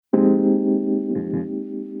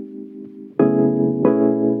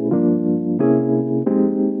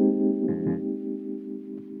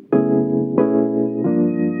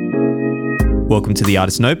Welcome to the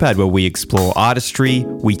Artist Notepad, where we explore artistry,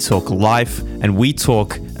 we talk life, and we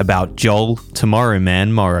talk about Joel Tomorrow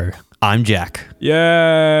Man Morrow. I'm Jack.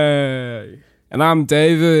 Yay! And I'm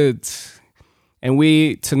David. And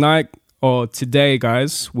today,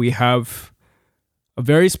 guys, we have a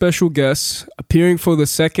very special guest appearing for the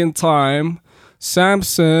second time,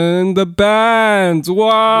 Sampson, the band.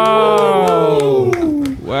 Wow!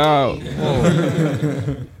 Whoa. Wow.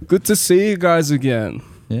 Whoa. Good to see you guys again.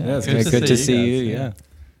 Yeah, it's good to see you.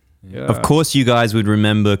 Yeah. Of course, you guys would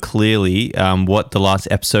remember clearly what the last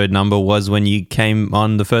episode number was when you came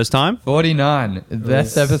on the first time. 49.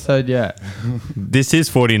 Best episode yet. This is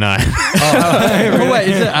 49. Oh, wait,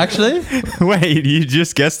 is it actually? Wait, you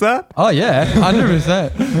just guessed that? Oh, yeah,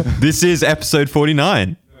 100%. This is episode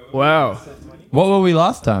 49. Wow. What were we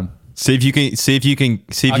last time? See if you can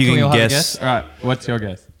guess. All right, what's your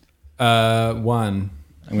guess? One.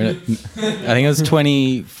 I think it was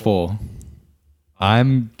 24.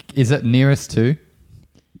 Is it nearest to?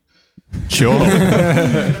 Sure.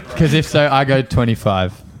 Because if so, I go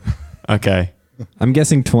 25. Okay. I'm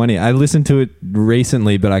guessing 20. I listened to it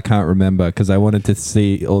recently, but I can't remember because I wanted to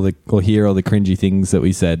see hear all the cringy things that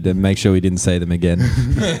we said and make sure we didn't say them again.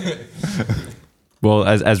 Well,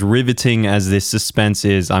 as riveting as this suspense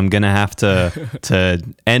is, I'm going to have to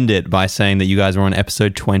end it by saying that you guys were on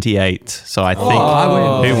episode 28. So I think...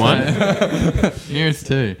 Who won? Nearest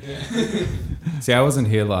to. See, I wasn't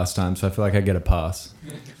here last time, so I feel like I get a pass.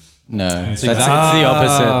 No, it's the opposite.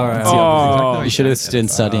 Right. It's the opposite. You should have been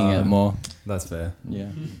studying it more. That's fair. Yeah.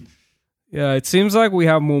 Yeah, it seems like we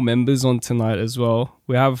have more members on tonight as well.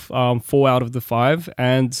 We have 4 out of the 5.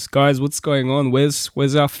 And guys, what's going on? Where's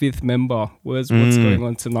our 5th member? What's going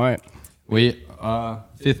on tonight? We are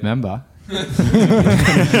 5th member. He's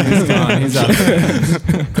gone. He's out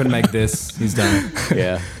there. Couldn't make this. He's done.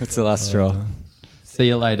 Yeah, it's the last straw. See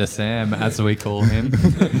you later, Sam, as we call him.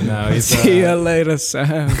 No, he's See you later,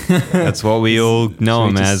 Sam. That's what we all know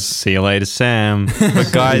him as. See you later, Sam.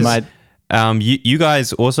 But guys... you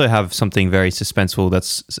guys also have something very suspenseful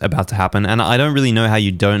that's about to happen, and I don't really know how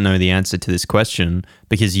you don't know the answer to this question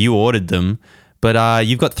because you ordered them. But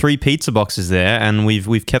you've got 3 pizza boxes there, and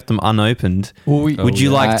we've kept them unopened. Would you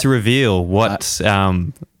like to reveal what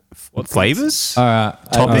flavors? All right.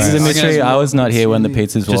 This is a mystery. I was not here when the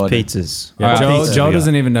pizzas were Just ordered. pizzas. Yeah, Joel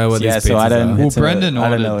doesn't even know what these pizzas so I don't. are. Well, Brendan I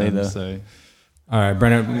don't ordered know them, either. so... All right,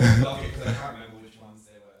 Brendan.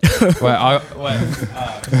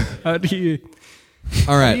 How do you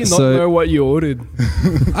All right, not know what you ordered?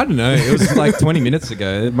 I don't know. It was like 20 minutes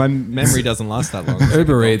ago. My memory doesn't last that long.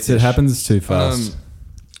 Uber Eats. It happens too fast.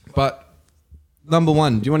 But number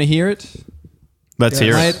 1, do you want to hear it? Let's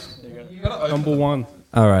hear it. Number 1.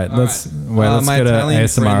 All right, let's my get an Italian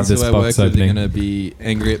ASMR of friends this who I box work with are opening. going to be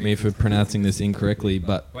angry at me for pronouncing this incorrectly,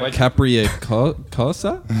 but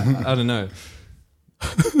Capricosa? I don't know.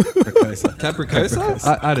 Capricosa?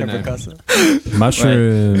 I don't know.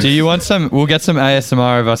 Mushroom. Do you want some? We'll get some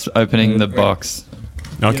ASMR of us opening the box.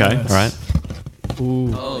 Okay, all right.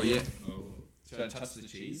 Ooh. Oh, yeah. Should I touch the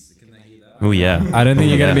cheese? Can they hear that? Oh, yeah. I don't think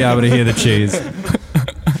you're going to be able to hear the cheese.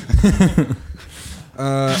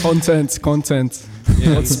 Content.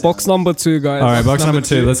 Yeah, what's box number 2, guys? All right, box number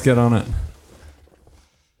 2. Let's get on it.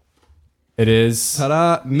 It is...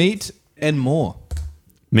 Ta-da! Meat and more.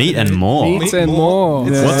 Meat and more. Meat and more.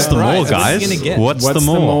 Yeah. What's the Right, more, so guys? what's he gonna get? What's the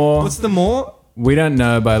more? What's the more? We don't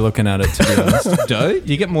know by looking at it, to be honest. Dough? Do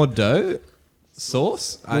you get more dough?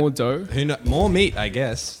 Sauce? More dough. Who know? More meat, I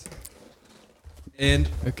guess. And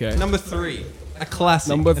Okay. number 3, a classic,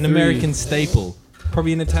 Number an 3. American staple.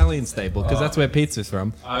 Probably an Italian staple, because that's where pizza's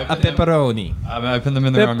from. A pepperoni. I'm open them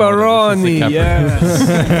in the wrong order. Pepperoni, This is the yes.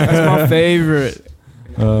 That's my favorite.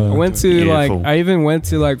 Beautiful. I even went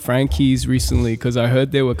to Frankie's recently because I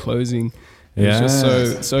heard they were closing. It was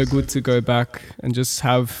just so good to go back and just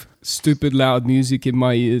have stupid loud music in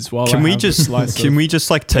my ears while Can I we have a just slice take a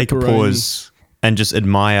pepperoni. pause and just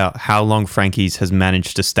admire how long Frankie's has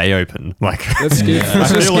managed to stay open? Let's Let's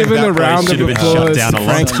just feel like give it that a round place of should have been shut applause down to a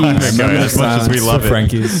long time Frankie's. ago, as much as we love it.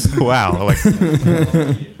 Frankie's. Wow.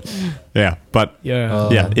 Yeah, but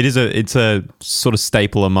Yeah. it's a sort of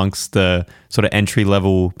staple amongst the sort of entry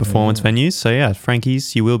level performance venues. So yeah,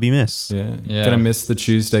 Frankie's, you will be missed. Yeah. Yeah. Gonna miss the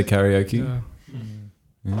Tuesday karaoke.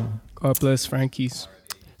 God bless Frankie's.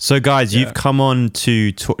 So guys, you've come on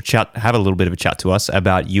to have a little bit of a chat to us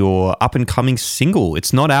about your up and coming single.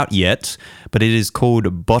 It's not out yet, but it is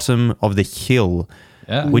called Bottom of the Hill.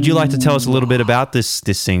 Yeah. Would you like to tell us a little bit about this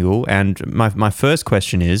single? And my first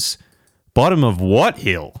question is, bottom of what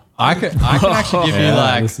hill? I can actually give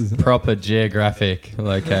you this is- proper geographic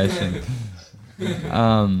location.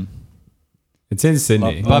 It's in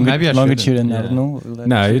Sydney. But maybe I longitudinal.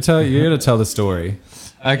 No, you gotta tell the story.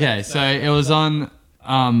 Okay, so it was on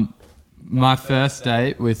my first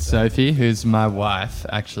date with Sophie, who's my wife,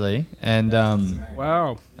 actually, and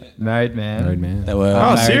Wow. married man. That were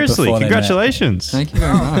Oh, married seriously? before they met. Congratulations. Thank you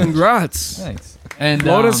very much. Congrats. Thanks. And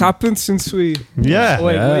A lot has happened since we. Yeah.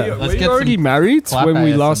 Wait, Yeah. were Let's you get already some married clap when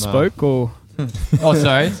we last ASMR. spoke, or Oh,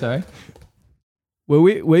 sorry.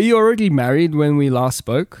 were you already married when we last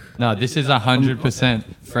spoke? No, this is 100%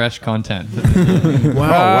 fresh content.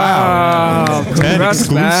 Wow!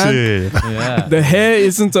 Congrats, man. Yeah. The hair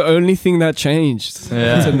isn't the only thing that changed. Yeah.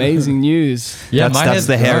 That's amazing news. Yeah, that's my that's hair's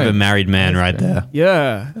the hair of a grown. married man right there.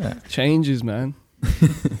 Yeah. Changes, man.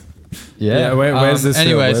 Yeah, where's this film?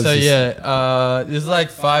 Anyway, Where's so this- yeah, this is like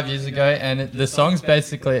 5 years ago, and the song's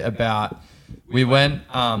basically about we went.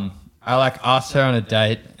 I like asked her on a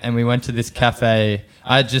date, and we went to this cafe.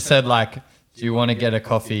 I just said like, "Do you want to get a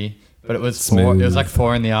coffee?" But it was 4. It was like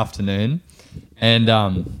 4 in the afternoon, and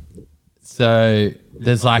so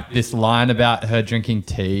there's like this line about her drinking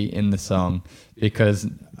tea in the song because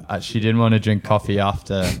she didn't want to drink coffee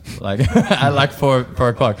after like at like 4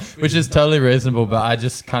 o'clock, which is totally reasonable, but I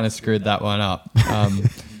just kind of screwed that one up.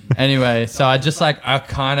 Anyway, so I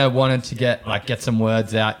kind of wanted to get some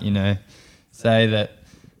words out, say that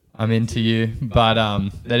I'm into you, but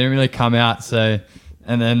they didn't really come out. So,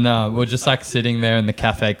 and then we're just like sitting there and the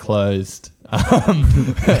cafe closed. So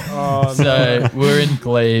we're in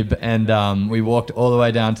Glebe, and we walked all the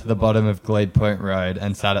way down to the bottom of Glebe Point Road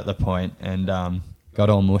and sat at the point and got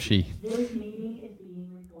all mushy. This meeting is being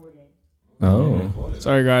recorded. Oh.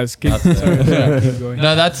 Sorry, guys. Keep going.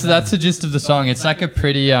 No, that's the gist of the song. It's like a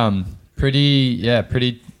pretty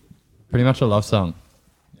much a love song.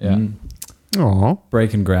 Yeah. Oh.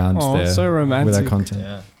 Breaking ground Aw, there. so romantic. With that content.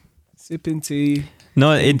 Yeah. Sipping tea.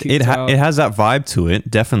 No, it kicked out. has that vibe to it.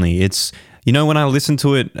 Definitely, it's when I listened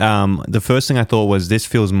to it, the first thing I thought was this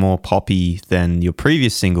feels more poppy than your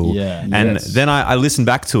previous single. Yeah. And Yes. then I listened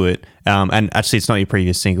back to it, and actually it's not your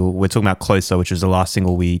previous single. We're talking about Closer, which was the last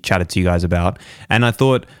single we chatted to you guys about. And I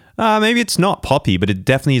thought maybe it's not poppy, but it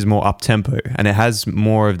definitely is more up tempo, and it has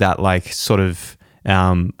more of that like sort of.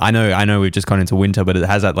 I know we've just gone into winter, but it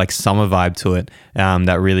has that like summer vibe to it,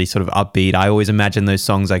 that really sort of upbeat. I always imagine those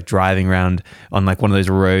songs like driving around on like one of those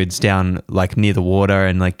roads down like near the water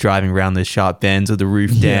and like driving around those sharp bends with the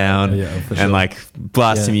roof down for and sure. like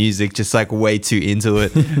blasting music, just like way too into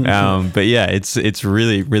it. But yeah, it's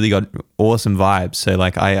really, really got awesome vibes. So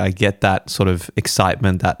like I get that sort of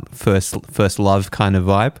excitement, that first love kind of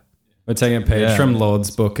vibe. We're taking a page from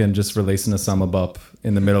Lord's book and just releasing a summer bop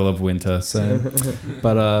in the middle of winter. So,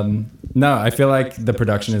 but no, I feel like the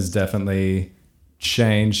production has definitely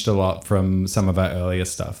changed a lot from some of our earlier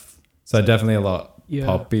stuff. So definitely a lot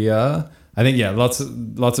poppier. I think lots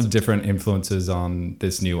of different influences on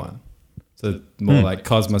this new one. So more like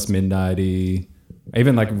Cosmos Midnighty,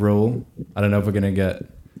 even like Rule. I don't know if we're gonna get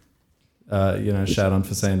shout on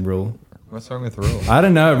for saying Rule. What's wrong with Rule? I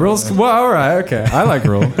don't know. Rule's well, all right, okay. I like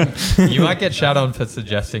Rule. You might get shout on for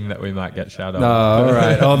suggesting that we might get shout on. Oh, all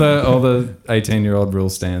right. All the 18-year-old Rule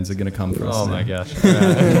stands are gonna come for us. Oh now. my gosh.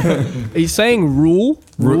 Are you saying Rule?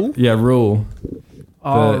 Rule? Yeah, Rule.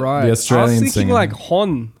 Oh, The- right. the Australian I was thinking singer. like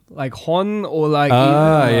Hon, or like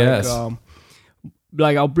Ah, even, yes.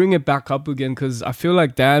 Like I'll bring it back up again because I feel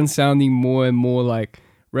like Dan's sounding more and more like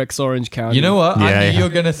Rex Orange County. You know what? Yeah, I knew yeah. you were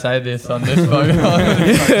going to say this on this phone.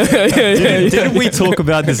 Didn't we talk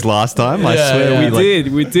about this last time? I Yeah, swear yeah.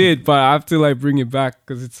 we did, but I have to like bring it back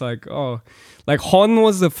because it's like like Hon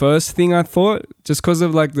was the first thing I thought, just because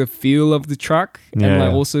of like the feel of the track and Yeah.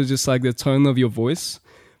 like also just like the tone of your voice.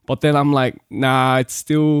 But then I'm like, nah, it's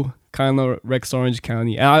still kind of Rex Orange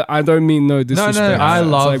County. And I don't mean no No, disrespect. I It's,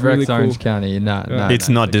 love like, Rex really cool. Orange County. No, It's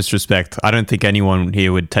not disrespect. I don't think anyone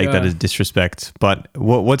here would take that Yeah. as disrespect. But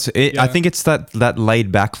what's it? I Yeah. think it's that laid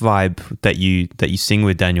back vibe that you sing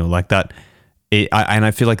with, Daniel. Like that. And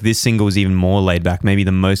I feel like this single is even more laid back. Maybe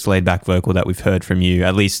the most laid back vocal that we've heard from you,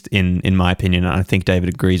 at least in my opinion. And I think David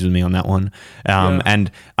agrees with me on that one. And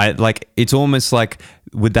I like it's almost like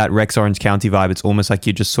with that Rex Orange County vibe, it's almost like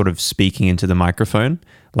you're just sort of speaking into the microphone.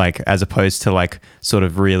 Like as opposed to like sort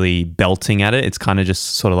of really belting at it, it's kind of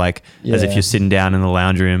just sort of like as if you're sitting down in the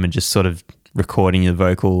lounge room and just sort of recording your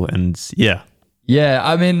vocal and Yeah,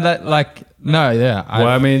 I mean that like no, yeah. Well,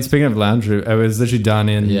 I mean, speaking of lounge room, it was literally done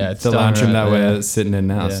in it's the done lounge room right that there. we're sitting in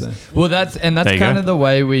now. Yeah. So. Well, that's There you kind go. of the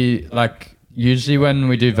way we like. Usually, when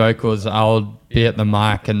we do vocals, I'll be at the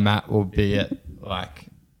mic and Matt will be at like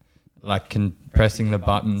pressing the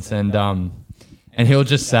buttons, and he'll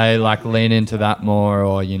just say like lean into that more,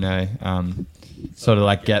 or sort of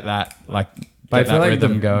like get that like But I feel like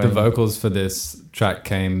rhythm going. the vocals for this track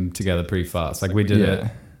came together pretty fast. Like we did it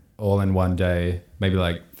all in one day, maybe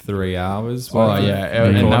like 3 hours. Oh yeah,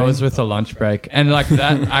 and that was with a lunch break. And like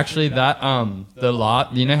that, actually, that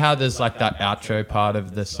you know how there's like that outro part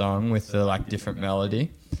of the song with the like different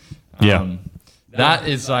melody. That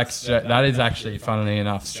is like that is actually, funnily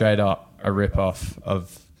enough, straight up a rip off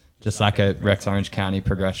of just like a Rex Orange County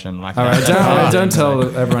progression. Like, all right, don't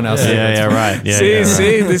tell everyone else. Right. Yeah,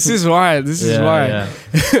 see, this is why. This is why. Yeah.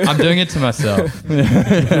 I'm doing it to myself.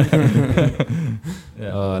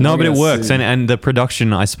 No, but it works, and the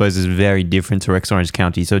production, I suppose, is very different to Rex Orange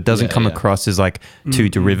County, so it doesn't come across as like too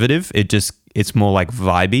derivative. It's more like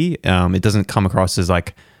vibey. It doesn't come across as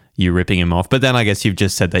like you ripping him off. But then I guess you've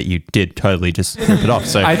just said that you did totally just rip it off.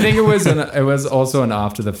 So I think it was also an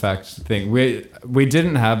after the fact thing. We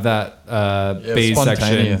didn't have that B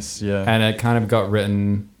section, and it kind of got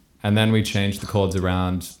written, and then we changed the chords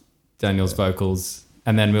around Daniel's vocals,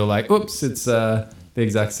 and then we were like, oops, it's the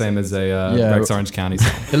exact same as a Rex Orange County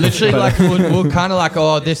song. It literally like we're kind of like,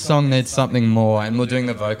 oh, this song needs something more, and we're doing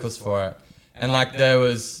the vocals for it, and like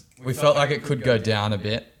we felt like it could go down a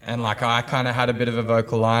bit. And like I kind of had a bit of a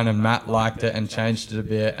vocal line, and Matt liked it and changed it a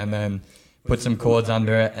bit, and then put some chords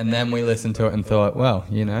under it, and then we listened to it and thought, well,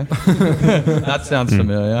 you know, that sounds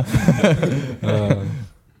familiar.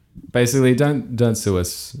 Basically, don't sue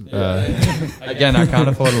us. Again, I can't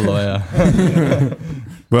afford a lawyer.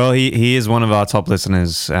 Well, he is one of our top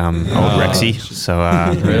listeners, old Rexy. So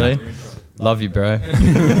really, love you, bro.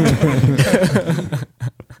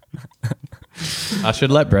 I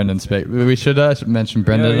should let Brendan speak. We should mention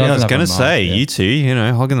Brendan. I was going to say, you two,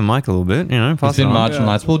 hogging the mic a little bit, pass he's it been on.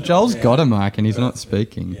 marginalised. Well, Joel's got a mic and he's not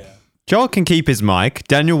speaking. Joel can keep his mic.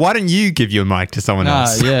 Daniel, why don't you give your mic to someone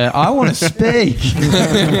else? Yeah, I want to speak.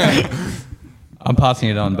 I'm passing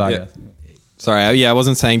it on, Bugger. Sorry, I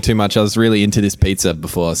wasn't saying too much. I was really into this pizza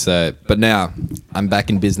before, but now I'm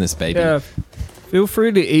back in business, baby. Yeah, feel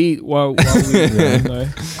free to eat while we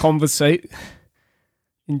conversate.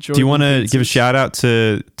 Enjoy. Do you want to give a shout out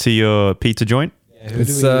to your pizza joint? Who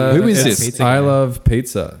is this? I Love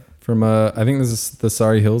Pizza from I think this is the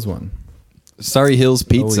Surrey Hills one. Surrey Hills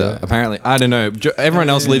Pizza, apparently. I don't know. Everyone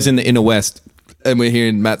else lives in the inner west, and we're here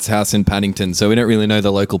in Matt's house in Paddington, so we don't really know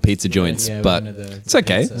the local pizza joints, but it's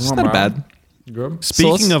okay. It's not bad.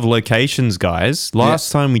 Speaking of locations, guys,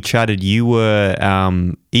 last time we chatted, you were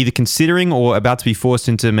either considering or about to be forced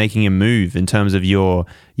into making a move in terms of your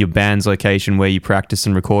band's location where you practice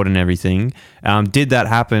and record and everything. Did that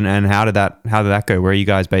happen, and how did that go? Where are you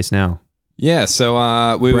guys based now? Yeah,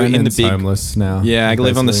 so we were in the big homeless now. Yeah, I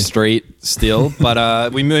live on the street still,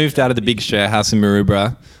 but we moved out of the big share house in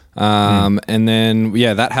Maroubra. And then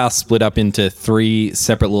that house split up into 3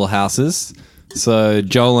 separate little houses. So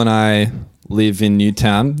Joel and I live in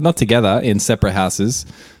Newtown, not together, in separate houses.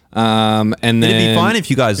 And then it'd be fine if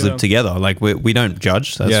you guys lived together. Like we don't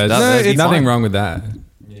judge. There's nothing wrong with that.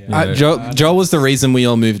 Joel was the reason we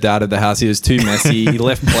all moved out of the house. He was too messy. He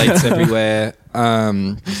left plates everywhere.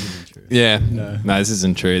 No, this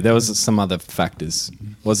isn't true. There was some other factors,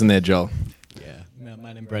 wasn't there, Joel? Yeah,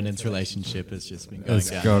 mine and Brendan's relationship has just been going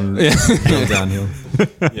downhill.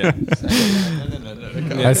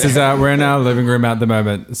 This is we're in our living room at the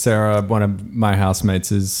moment. Sarah, one of my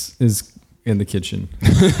housemates, is in the kitchen.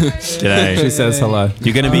 G'day. She says hello.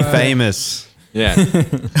 You're going to be famous. Yeah.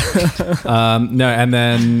 No, and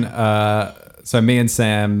then so me and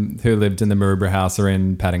Sam, who lived in the Maroubra house, are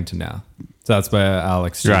in Paddington now. So that's where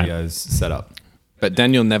our studio's set up. But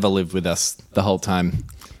Daniel never lived with us the whole time.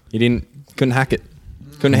 He couldn't hack it.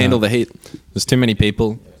 Couldn't handle the heat. There's too many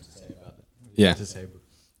people. Yeah.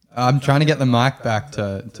 I'm trying to get the mic back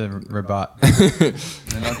to rebut.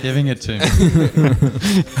 They're not giving it to me.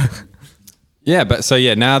 Yeah, but so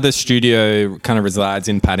now the studio kind of resides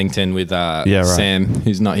in Paddington with Sam,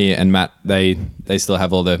 who's not here, and Matt. They still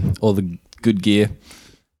have all the good gear.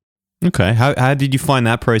 Okay, how did you find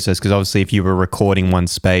that process? Because obviously, if you were recording one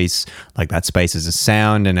space, like that space is a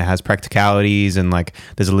sound and it has practicalities and like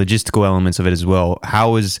there's a logistical elements of it as well.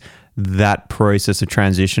 How was that process of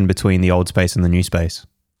transition between the old space and the new space?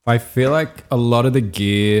 I feel like a lot of the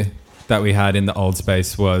gear that we had in the old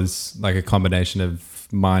space was like a combination of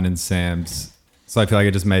mine and Sam's. So I feel like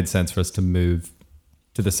it just made sense for us to move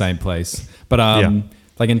to the same place. But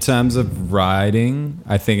like in terms of writing,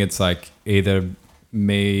 I think it's like either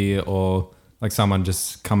me or like someone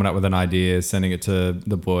just coming up with an idea, sending it to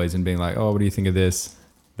the boys and being like, oh, what do you think of this?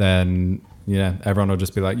 Then, everyone will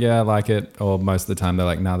just be like, yeah, I like it. Or most of the time they're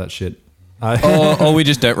like, nah, that's shit. Or we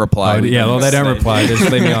just don't reply. Well, they don't reply.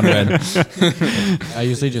 Just leave me on red. I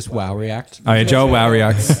usually just wow react. Oh, yeah, Joel wow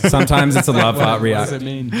reacts. Sometimes it's a love heart What react. does it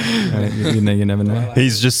mean? You never know.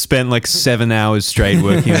 He's just spent like 7 hours straight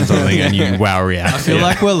working on something and you wow react. I feel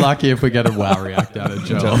like we're lucky if we get a wow react out of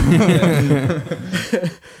Joel.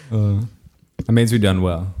 It means we've done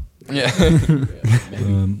well. Yeah.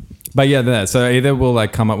 But yeah, so either we'll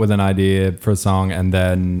like come up with an idea for a song and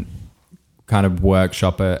then kind of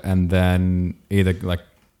workshop it and then either like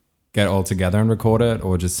get it all together and record it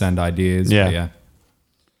or just send ideas. Yeah.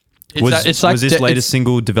 But Was like this latest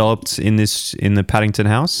single developed in the Paddington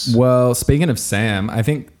house? Well, speaking of Sam, I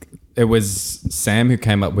think it was Sam who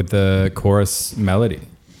came up with the chorus melody.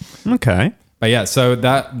 Okay. But yeah, so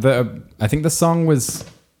I think the song was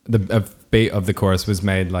a beat of the chorus was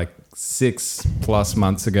made like 6+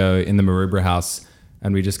 months ago in the Maroubra house,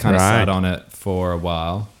 and we just kind of sat on it for a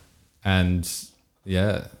while, and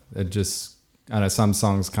yeah, it just I know some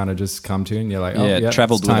songs kind of just come to you and you're like, oh yeah,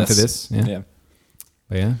 traveled it's time with for us. this. Yeah.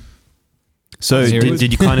 But yeah. So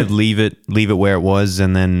did you kind of leave it where it was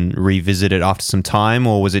and then revisit it after some time,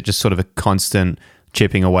 or was it just sort of a constant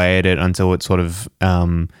chipping away at it until it sort of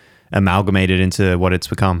amalgamated into what it's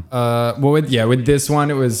become? With this one,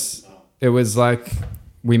 it was like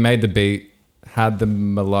we made the beat, had the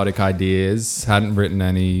melodic ideas, hadn't written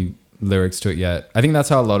any lyrics to it yet. I think that's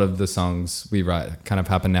how a lot of the songs we write kind of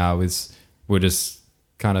happen now, is we'll just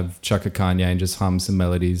kind of chuck a Kanye and just hum some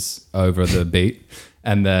melodies over the beat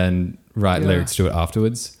and then write lyrics to it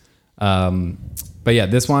afterwards. But yeah,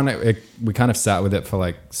 this one, we kind of sat with it for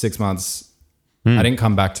like 6 months. I didn't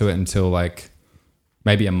come back to it until like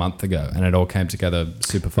maybe a month ago, and it all came together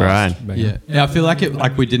super fast. Right. But Yeah, I feel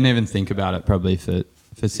like we didn't even think about it probably for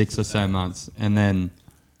 6 or so months, and then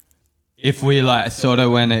if we like sort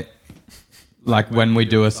of when we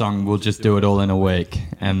do a song, we'll just do it all in a week,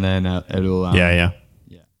 and then it'll Yeah.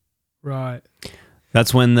 Right.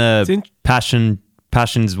 That's when the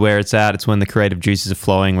passion's where it's at. It's when the creative juices are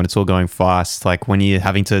flowing, when it's all going fast. Like when you're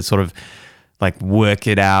having to sort of like work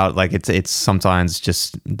it out, like it's sometimes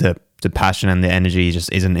just the passion and the energy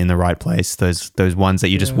just isn't in the right place. Those ones that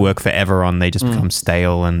you just work forever on, they just become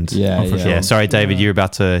stale. And Sorry, David, you're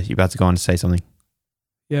about to go on to say something.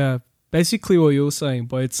 Yeah, basically what you're saying,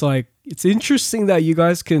 but it's like it's interesting that you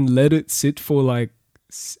guys can let it sit for like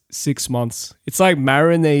 6 months. It's like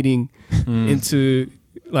marinating into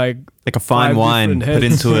like a fine wine put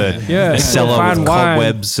into a cellar with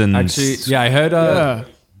cobwebs and actually, I heard Taika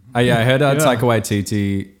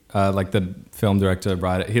Waititi, like the film director,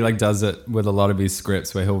 write it. He like does it with a lot of his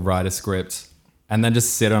scripts, where he'll write a script and then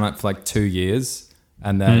just sit on it for like 2 years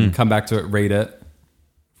and then come back to it, read it,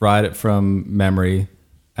 write it from memory,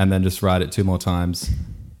 and then just write it 2 more times,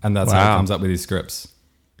 and that's how he comes up with his scripts.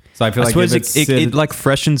 So I feel like it like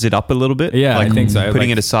freshens it up a little bit. Yeah, like I think so.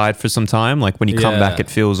 Putting it aside for some time, like when you come back, it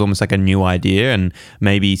feels almost like a new idea, and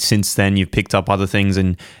maybe since then you've picked up other things.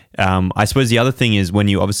 And I suppose the other thing is when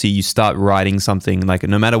you start writing something, like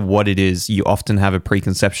no matter what it is, you often have a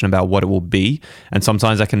preconception about what it will be, and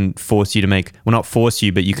sometimes that can force you to not force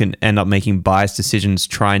you, but you can end up making biased decisions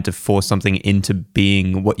trying to force something into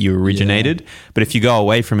being what you originated. But if you go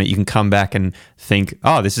away from it, you can come back and think,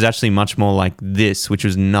 oh, this is actually much more like this, which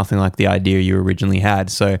was nothing like the idea you originally had.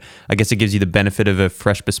 So I guess it gives you the benefit of a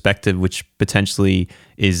fresh perspective, which potentially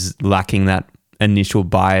is lacking that initial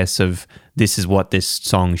bias of this is what this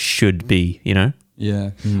song should be, you know?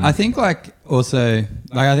 Yeah. I think like also,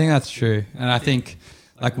 like I think that's true. And I think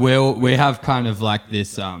like we have kind of like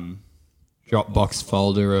this Dropbox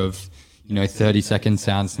folder of, 30-second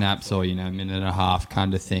sound snaps or, a minute and a half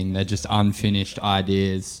kind of thing. They're just unfinished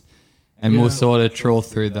ideas. And we'll sort of trawl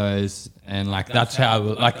through those, and that's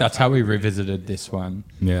how we revisited this one.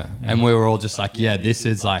 Yeah. And we were all just like, yeah, this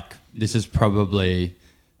is probably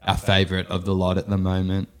our favorite of the lot at the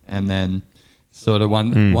moment. And then sort of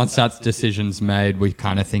once that decision's made, we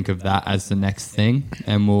kind of think of that as the next thing,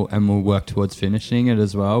 and we'll work towards finishing it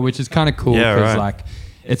as well, which is kind of cool because like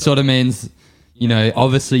it sort of means,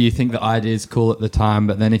 obviously you think the idea is cool at the time,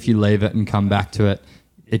 but then if you leave it and come back to it,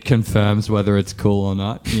 it confirms whether it's cool or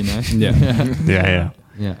not, Yeah.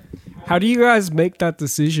 How do you guys make that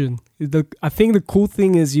decision? I think the cool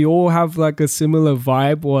thing is you all have like a similar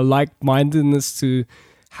vibe or like-mindedness to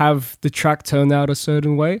have the track turn out a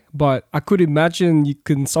certain way. But I could imagine you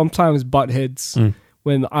can sometimes butt heads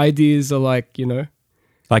when ideas are like,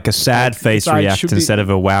 like a sad face react instead of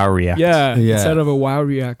a wow react. Yeah, instead of a wow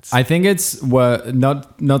react. I think it's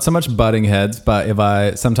not so much butting heads,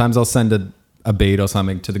 but sometimes I'll send a beat or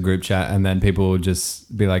something to the group chat, and then people will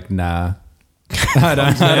just be like, nah, I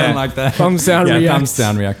don't like that. Thumbs down Yeah, react. thumbs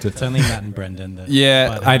down reacted. It's only Matt and Brendan. That Yeah,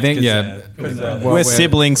 but I think, 'cause, yeah. 'cause, we're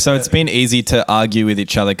siblings, so it's been easy to argue with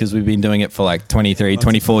each other because we've been doing it for like 23,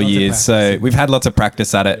 24 years. So we've had lots of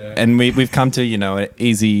practice at it, and we've come to an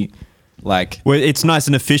easy, like. Well, it's nice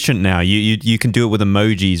and efficient now. You can do it with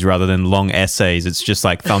emojis rather than long essays. It's just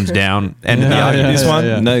like thumbs down and This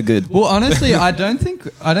one, no good. Well, honestly, I don't think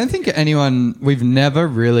anyone. We've never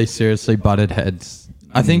really seriously butted heads.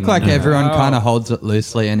 I think like everyone kind of holds it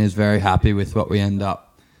loosely and is very happy with what we end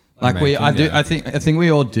up. Like I think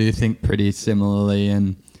we all do think pretty similarly,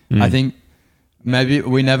 and I think maybe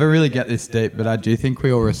we never really get this deep, but I do think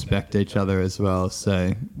we all respect each other as well.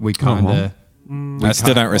 So we kind of. I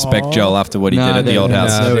still don't respect Joel after what he did at the old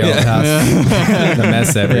house. No, the old house. The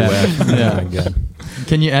mess everywhere. Yeah. Oh my God.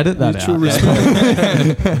 Can you edit that Mutual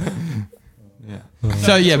out?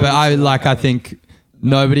 So yeah, but I think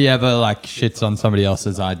nobody ever like shits on somebody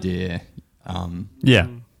else's idea. yeah.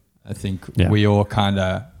 I think Yeah. we all kind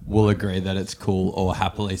of will agree that it's cool or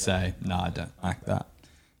happily say, no, I don't like that.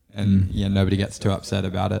 And nobody gets too upset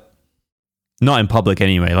about it. Not in public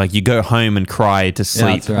anyway. Like you go home and cry to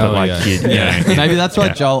sleep, that's right. but like you know, Maybe that's why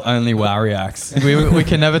Joel only wow reacts. We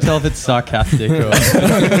can never tell if it's sarcastic or...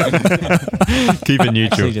 keep it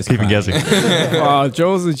neutral, Actually just keep it cry. guessing. Wow,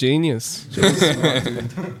 Joel's a genius. Joel's smart,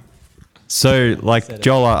 dude. So, like,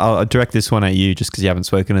 Joel, I'll direct this one at you just because you haven't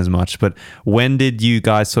spoken as much. But when did you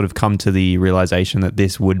guys sort of come to the realization that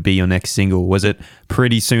this would be your next single? Was it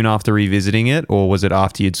pretty soon after revisiting it, or was it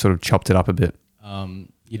after you'd sort of chopped it up a bit?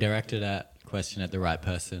 You directed that question at the right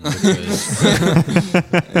person, because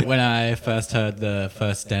when I first heard the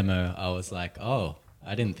first demo, I was like, oh,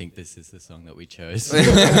 I didn't think this is the song that we chose.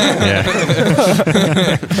 Yeah.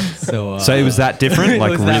 So So it was that different, it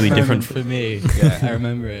like was that really moment different. for me. Yeah, I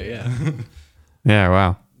remember it. Yeah, Yeah,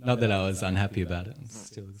 wow. not that I was unhappy about it. It's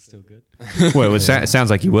still good. Well, it sounds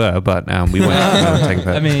like you were, but we won't take it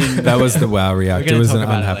back. I mean, That was the wow we're react. It gonna was talk an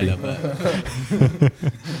about unhappy. it later, but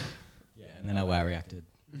yeah, and then I wow reacted.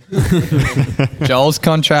 Joel's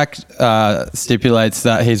contract stipulates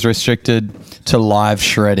that he's restricted to live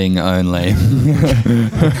shredding only.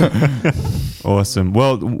 Awesome.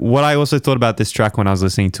 Well, what I also thought about this track when I was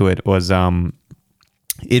listening to it was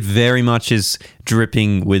it very much is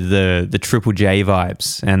dripping with the Triple J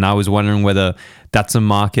vibes. And I was wondering whether that's a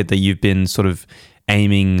market that you've been sort of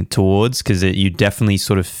aiming towards, because you definitely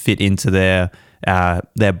sort of fit into their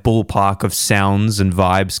ballpark of sounds and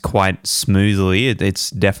vibes quite smoothly.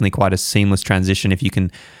 It's definitely quite a seamless transition if you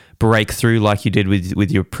can break through like you did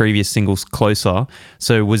with your previous singles, Closer.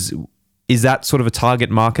 So is that sort of a target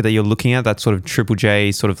market that you're looking at, that sort of Triple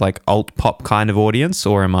J sort of like alt pop kind of audience,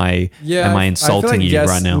 or am I insulting you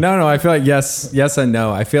right now? No, I feel like yes and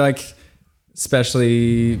no. I feel like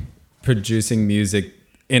especially producing music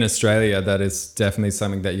in Australia, that is definitely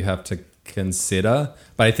something that you have to consider.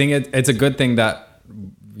 But I think it's a good thing that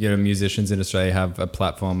musicians in Australia have a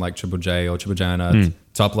platform like Triple J or Triple J to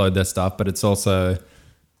upload their stuff. But it's also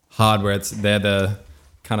hard where they're the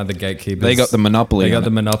kind of the gatekeepers. They got the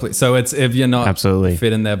monopoly. So it's if you're not Absolutely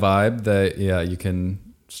fit in their vibe, you can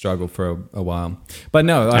struggle for a while. But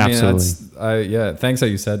no, I mean, thanks that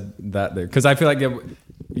you said that, because I feel like I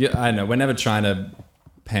don't know, we're never trying to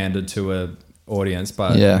pander to a audience,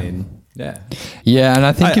 but I mean. Yeah, and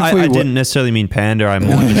I think I didn't necessarily mean pander. I'm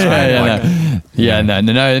more just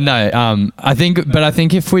no. I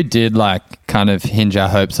think if we did like kind of hinge our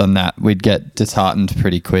hopes on that, we'd get disheartened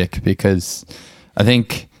pretty quick, because I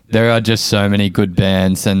think there are just so many good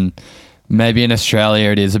bands, and maybe in Australia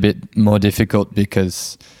it is a bit more difficult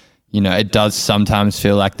because it does sometimes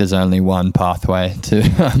feel like there's only one pathway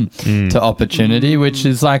to opportunity, which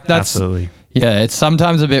is like that's. Absolutely. Yeah, it's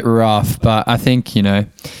sometimes a bit rough, but I think, you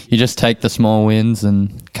just take the small wins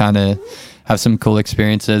and kind of have some cool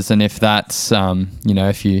experiences. And if that's,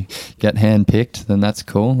 if you get handpicked, then that's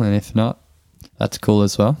cool. And if not, that's cool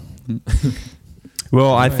as well.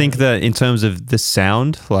 Well, I think that in terms of the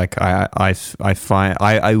sound, like I find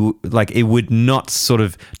like it would not sort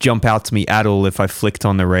of jump out to me at all if I flicked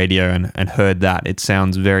on the radio and heard that. It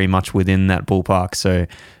sounds very much within that ballpark. So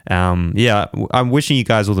I'm wishing you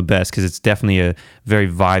guys all the best, because it's definitely a very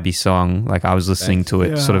vibey song. Like I was listening to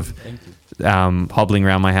it sort of hobbling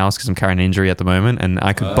around my house because I'm carrying an injury at the moment, and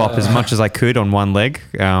I could bop as much as I could on one leg.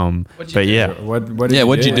 What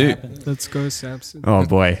did you do? Let's go, Sampson. Oh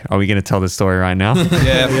boy, are we going to tell the story right now?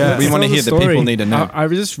 We want to hear the people need to know. I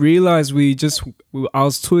just realized we just I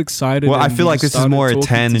was too excited. Well, I and feel we like this is started more a talking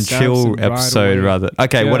tan to and chill Sampson right episode away. rather.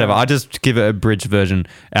 Okay, Yeah. whatever. I'll just give it a bridge version.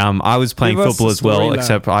 I was playing Give us football the as well, story, lad.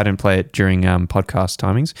 except I didn't play it during podcast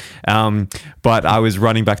timings. But I was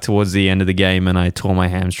running back towards the end of the game and I tore my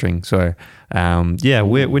hamstring. So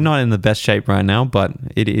we're not in the best shape right now, but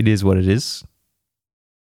it is what it is.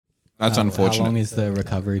 That's unfortunate. How long is the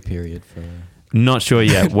recovery period for? Not sure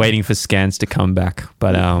yet. Waiting for scans to come back.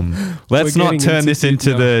 But let's We're not getting turn this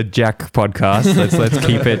into now. the Jack podcast. Let's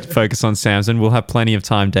keep it focused on Sampson. We'll have plenty of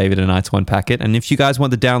time, David and I, to unpack it. And if you guys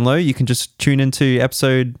want the down low, you can just tune into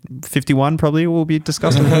episode 51. Probably we'll be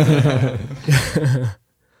discussing.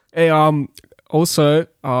 Hey, also,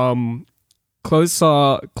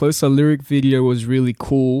 closer lyric video was really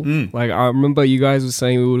cool. Like I remember you guys were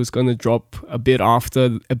saying we was gonna drop a bit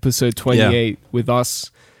after episode 28 with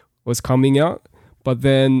us was coming out, but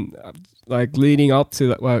then like leading up to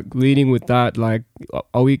that, like leading with that, like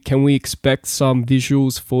can we expect some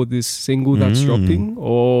visuals for this single that's dropping,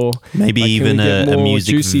 or Maybe like, can even we get a more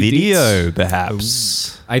music juicy video, deets?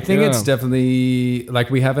 perhaps. I think Yeah. it's definitely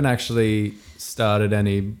like we haven't actually started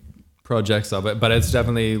any projects of it, but it's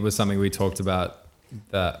definitely was something we talked about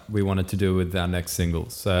that we wanted to do with our next single.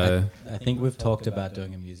 So I think we've talked about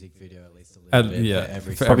doing a music video at least a little bit yeah, for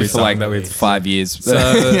every for Probably every for like song that we've 5 years. so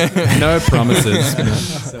no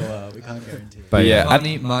promises. so we can't guarantee. But Yeah.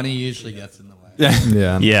 Money usually gets in the way.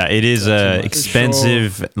 yeah. Yeah, it is a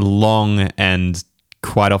expensive, long, and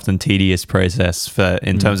quite often tedious process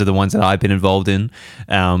in terms of the ones that I've been involved in.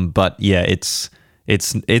 But yeah, it's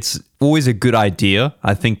always a good idea.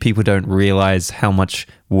 I think people don't realize how much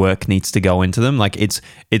work needs to go into them. Like it's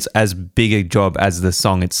as big a job as the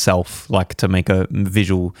song itself, like to make a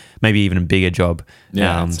visual, maybe even a bigger job.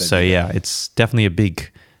 Yeah, It's definitely a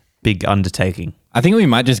big undertaking. I think we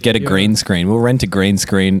might just get a green screen. We'll rent a green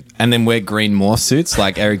screen and then wear green morph suits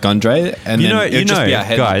like Eric Andre. And then it'll just be our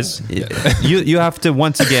head. guys, you have to,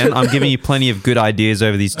 once again, I'm giving you plenty of good ideas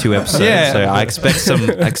over these 2 episodes. Yeah. So I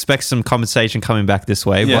expect some compensation coming back this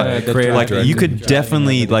way. Yeah, but creative like director. you could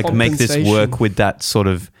definitely like make this work Compensation. with that sort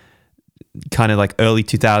of kind of like early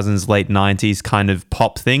 2000s, late 90s kind of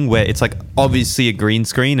pop thing where it's like obviously a green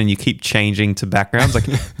screen and you keep changing to backgrounds. Like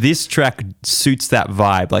this track suits that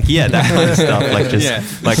vibe. Like, yeah, that kind of stuff. Like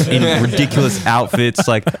just like in ridiculous outfits.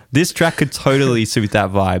 Like this track could totally suit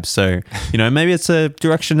that vibe. So, maybe it's a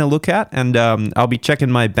direction to look at, and I'll be checking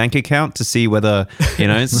my bank account to see whether,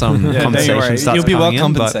 some compensation starts You'll be well coming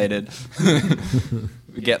in, but- compensated.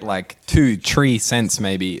 We get like 2 tree cents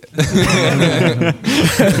maybe.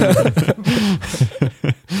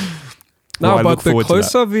 No, Well, I but look the forward to that.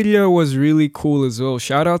 closer video was really cool as well.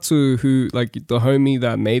 Shout out to the homie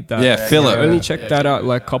that made that. Yeah, Philip. I only checked that out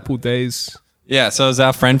like a couple days. Yeah, so it was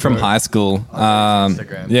our friend from high school.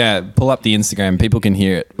 Instagram. Yeah, pull up the Instagram. People can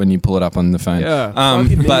hear it when you pull it up on the phone. Yeah.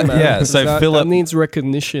 But man, yeah, 'cause so that Philip. needs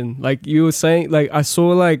recognition. Like you were saying, like I saw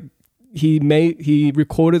like he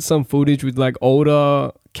recorded some footage with like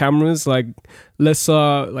older cameras, like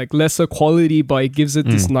lesser quality, but it gives it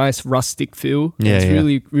this nice rustic feel. Yeah, It's yeah.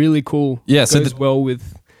 really, really cool. Yeah, It so goes well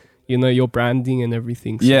with your branding and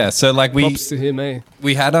everything. So Yeah, so like props to him, eh?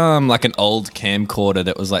 we had like an old camcorder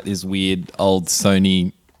that was like this weird old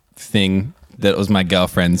Sony thing that was my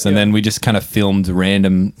girlfriend's, and then we just kind of filmed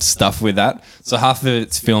random stuff with that. So half of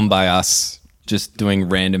it's filmed by us just doing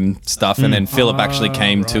random stuff, and then Philip actually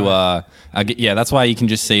came to that's why you can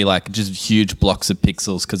just see like just huge blocks of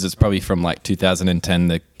pixels because it's probably from like 2010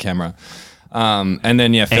 the camera. And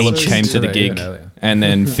then Philip Ancient. came to the Even gig earlier. and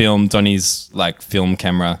then filmed on his like film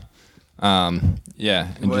camera. And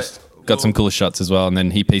just got some cool shots as well, and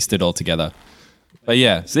then he pieced it all together. But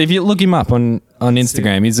yeah, so if you look him up on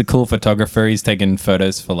Instagram, he's a cool photographer. He's taken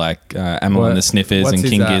photos for like Amel and the Sniffers What's and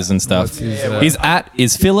his King at? Giz and stuff. What's his, His at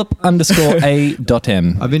is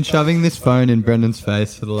Philip_A.M. I've been shoving this phone in Brendan's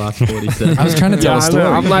face for the last 40 seconds. I was trying to tell a I story.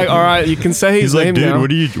 know. I'm like, all right, you can say his name now.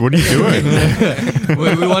 are you doing?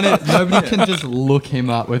 we wanted nobody can just look him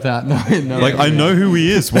up without knowing. Like, I know who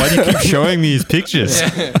he is. Why do you keep showing me his pictures?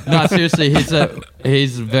 No, seriously,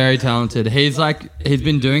 he's very talented. He's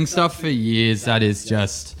been doing stuff for years that is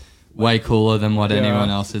just way cooler than what anyone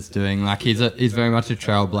else is doing. Like he's very much a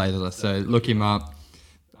trailblazer. So look him up.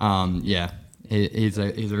 He's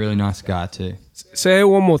a really nice guy too. Say it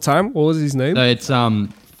one more time. What was his name? So it's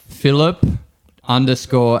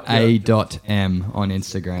Philip_A.M on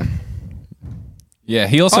Instagram. Yeah,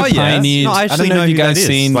 he also pioneered. No, I I actually don't know if you guys who that is.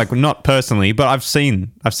 seen like not personally, but I've seen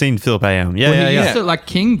Philip AM. Yeah, Well, yeah, he yeah. used to, like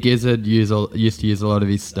King Gizzard used to use a lot of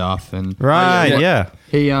his stuff and Right, yeah.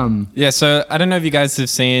 Yeah, so I don't know if you guys have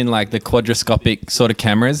seen like the quadrascopic sort of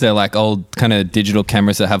cameras. They're like old kind of digital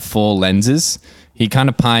cameras that have 4 lenses. He kind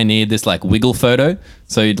of pioneered this like wiggle photo.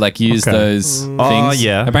 So he'd like use those things. Oh,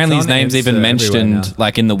 yeah. Apparently It's his on name's Insta even everywhere mentioned now.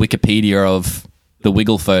 like in the Wikipedia of the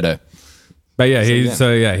wiggle photo. But yeah,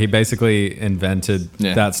 he basically invented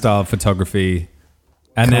that style of photography,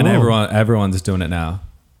 and then everyone's doing it now.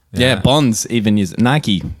 Yeah, Bonds even used it.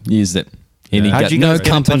 Nike used it. And he How'd got you no guys get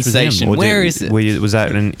in touch with him? compensation. Or Where is it? Was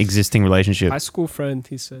that an existing relationship? High school friend,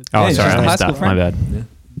 he said. Oh, Yeah, sorry, just a I high missed school that. My friend. bad.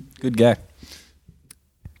 Good guy.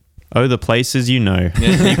 Oh, the places you know.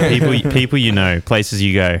 People you know, places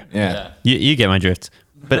you go. Yeah. You get my drift.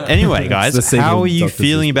 But anyway, guys, the single how are you Dr.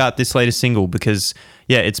 feeling about this latest single? Because,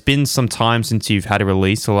 yeah, it's been some time since you've had a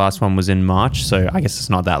release. The last one was in March, so I guess it's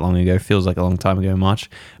not that long ago. Feels like a long time ago, March.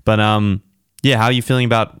 But, yeah, how are you feeling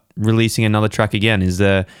about releasing another track again? Is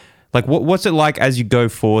there... Like, what's it like as you go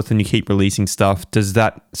forth and you keep releasing stuff? Does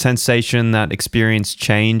that sensation, that experience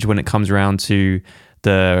change when it comes around to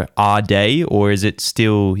the R day? Or is it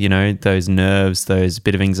still, you know, those nerves, those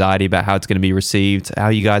bit of anxiety about how it's going to be received? How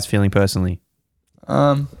are you guys feeling personally?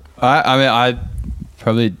 I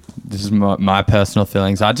probably, this is my personal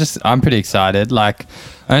feelings. I'm pretty excited. Like,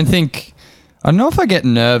 I don't know if I get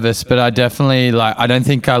nervous, but I definitely I don't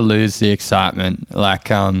think I lose the excitement. Like,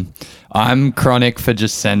 I'm chronic for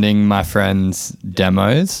just sending my friends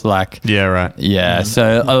demos. Like, Yeah, right. yeah.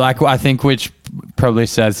 So I think which probably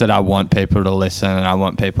says that I want people to listen and I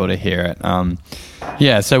want people to hear it.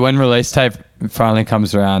 Yeah. So when release tape finally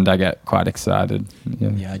comes around, I get quite excited.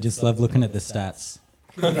 Yeah, I just love looking at the stats.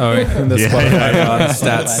 Oh, the Spotify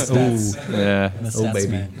stats. Stats. Yeah. I'm a stats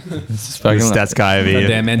baby. man. It's The fucking stats guy over here.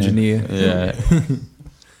 Damn engineer. Yeah.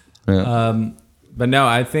 But no,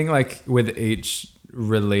 I think like with each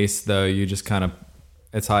release though, you just kind of,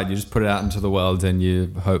 it's hard. You just put it out into the world and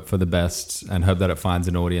you hope for the best and hope that it finds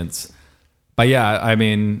an audience. But yeah, I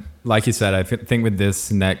mean, like you said, I think with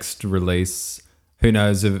this next release, who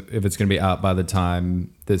knows if it's going to be out by the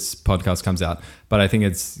time this podcast comes out. But I think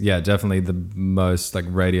it's, definitely the most like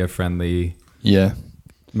radio friendly,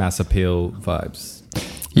 mass appeal vibes.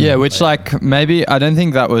 Yeah, which like maybe I don't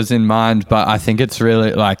think that was in mind, but I think it's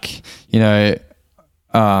really like, you know,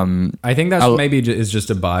 I think that's maybe is just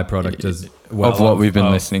a byproduct as well of what we've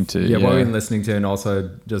been listening to. Yeah, what we've been listening to, and also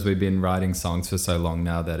just we've been writing songs for so long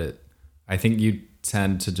now that I think you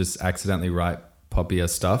tend to just accidentally write poppier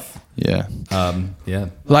stuff. Yeah.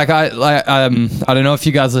 Like I don't know if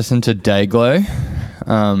you guys listen to Dayglow.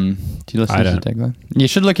 Do you listen to Dayglow? You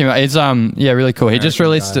should look him up. It's really cool. He just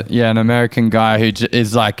released an American guy who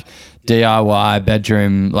is like DIY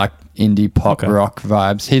bedroom like indie pop rock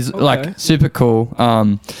vibes. He's like super cool.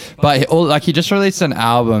 But he just released an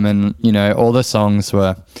album, and you know all the songs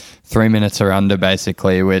were 3 minutes or under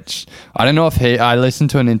basically, which I don't know if I listened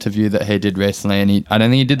to an interview that he did recently, and I don't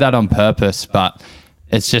think he did that on purpose, but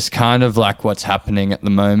it's just kind of like what's happening at the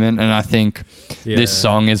moment. And I think this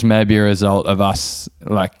song is maybe a result of us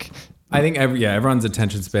like, I think everyone's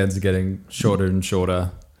attention spans are getting shorter and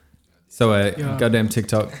shorter. So goddamn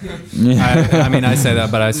TikTok. I mean, I say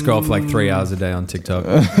that, but I scroll for like 3 hours a day on TikTok.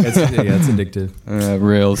 It's addictive.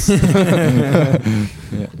 Reels.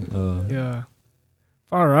 Yeah.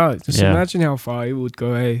 Far out. Just imagine how far it would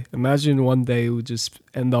go. Hey, imagine one day it would just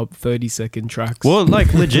end up 30-second tracks. Well,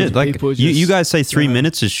 like legit, like People you just- guys say 3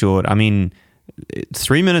 minutes is short. I mean,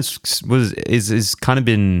 3 minutes is kind of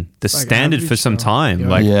been the like standard for average some now. time. Yeah.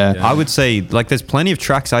 Like Yeah. I would say, like there's plenty of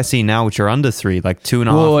tracks I see now which are under 3, like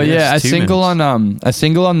 2.5 minutes. Yeah, a 2 single minutes.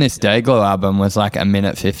 on this Dayglow album was like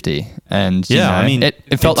 1:50, and you know, I mean,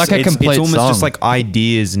 it felt like a complete It's almost song. just like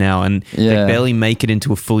ideas now, and they barely make it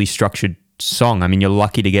into a fully structured song. I mean, you're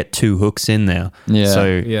lucky to get 2 hooks in there. Yeah.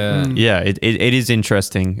 So Yeah. it is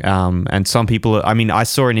interesting. And some people, I mean, I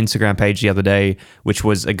saw an Instagram page the other day, which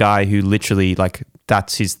was a guy who literally like,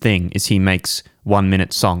 that's his thing, is he makes 1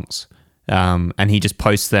 minute songs. And he just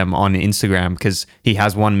posts them on Instagram because he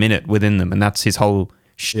has 1 minute within them. And that's his whole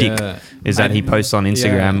shtick, is that he posts on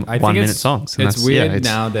Instagram I think 1 minute songs. And it's that's weird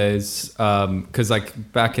nowadays because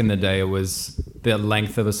like back in the day, it was the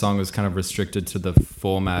length of a song was kind of restricted to the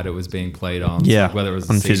format it was being played on. Yeah, so whether it was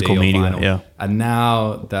on a CD physical or media, vinyl. yeah. And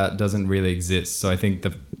now that doesn't really exist. So I think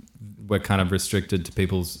we're kind of restricted to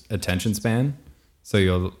people's attention span. So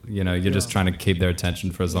you're just trying to keep their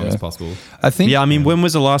attention for as long as possible. I think. Yeah, I mean, when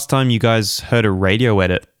was the last time you guys heard a radio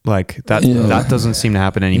edit? Like that doesn't seem to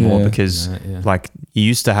happen anymore because like you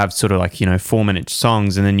used to have sort of like, 4 minute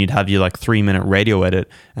songs and then you'd have your like 3 minute radio edit.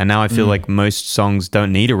 And now I feel like most songs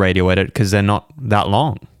don't need a radio edit because they're not that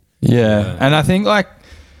long. Yeah. And I think like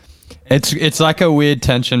it's like a weird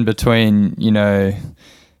tension between,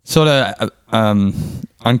 sort of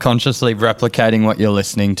unconsciously replicating what you're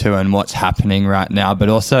listening to and what's happening right now. But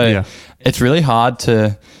also, it's really hard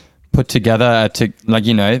to put together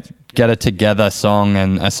get a together song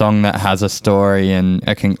and a song that has a story and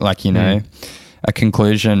a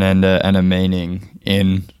conclusion and a meaning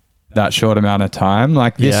in that short amount of time.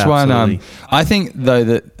 Like this one, I think though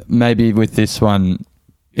that maybe with this one,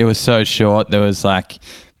 it was so short. There was like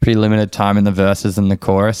pretty limited time in the verses and the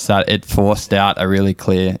chorus that it forced out a really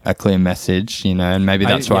clear message, and maybe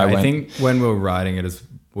that's why I think when we were writing it as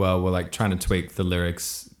well, we're like trying to tweak the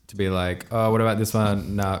lyrics to be like, oh, what about this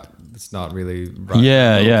one? No, it's not really right.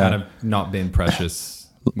 Yeah. Kind of not being precious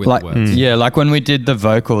with like, the words. Yeah, like when we did the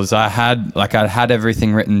vocals, I had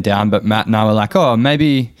everything written down, but Matt and I were like, oh,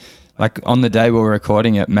 maybe like on the day we were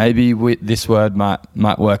recording it, maybe this word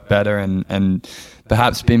might work better and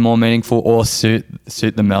perhaps be more meaningful or suit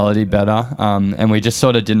the melody better. And we just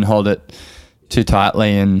sort of didn't hold it too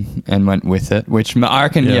tightly and went with it, which I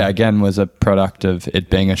reckon, again, was a product of it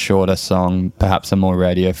being a shorter song, perhaps a more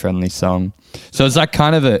radio friendly song. So it's like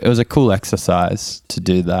it was a cool exercise to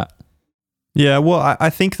do that. Yeah, well, I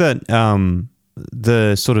think that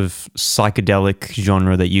the sort of psychedelic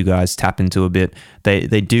genre that you guys tap into a bit,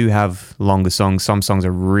 they do have longer songs. Some songs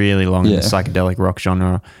are really long in the psychedelic rock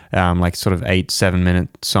genre, like sort of 8-7 minute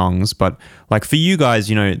songs. But like for you guys,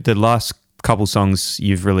 the last couple songs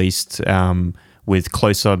you've released, with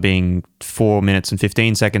Closer being 4 minutes and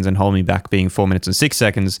 15 seconds and Hold Me Back being 4 minutes and 6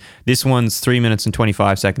 seconds. This one's 3 minutes and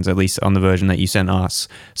 25 seconds, at least on the version that you sent us.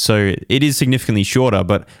 So it is significantly shorter,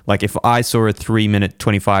 but like if I saw a 3 minute,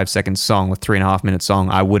 25 second song or 3.5 minute song,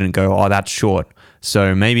 I wouldn't go, oh, that's short.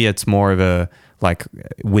 So maybe it's more of a, like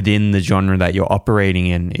within the genre that you're operating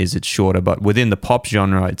in, is it shorter? But within the pop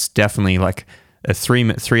genre, it's definitely like a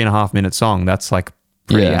 3.5 minute song. That's like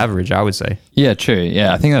pretty average, I would say. Yeah, true.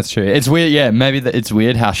 Yeah, I think that's true. It's weird. Yeah, maybe it's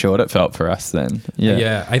weird how short it felt for us then.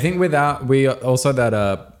 Yeah. I think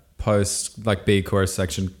that post like B chorus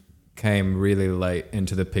section came really late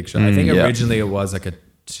into the picture. I think originally it was like a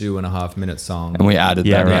 2.5 minute song, and we added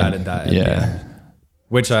that. We added that. At the end.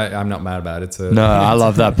 Which I'm not mad about. I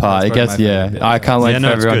love that part. I guess, I can't wait for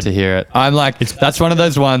everyone to hear it. I'm like, that's one of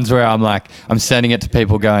those ones where I'm like, I'm sending it to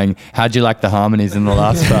people going, how'd you like the harmonies in the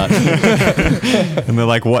last part? And they're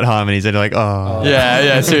like, what harmonies? And they're like, oh.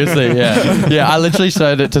 Yeah, seriously, yeah. Yeah, I literally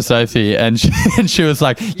showed it to Sophie and she was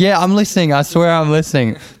like, yeah, I'm listening. I swear I'm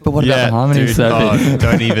listening. But what about the harmonies, dude, Sophie? Oh,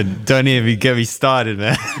 don't even get me started,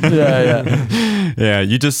 man. Yeah,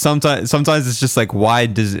 you just sometimes it's just like, why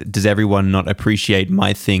does everyone not appreciate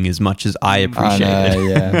my thing as much as I appreciate it?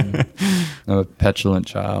 Yeah. I'm a petulant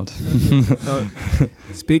child.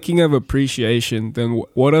 Speaking of appreciation, then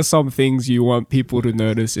what are some things you want people to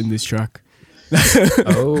notice in this track? There's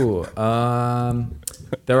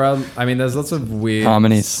lots of weird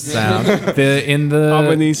harmonies sound. In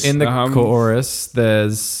the chorus,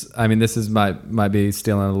 this might be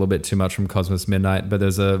stealing a little bit too much from Cosmos Midnight, but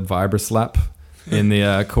there's a vibra slap in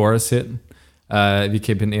the chorus hit. If you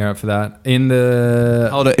keep an ear up for that.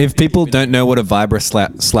 Hold on, if people don't know what a vibra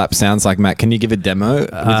slap sounds like, Matt, can you give a demo with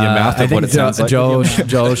your mouth of what it sounds like? Joel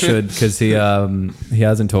should, because he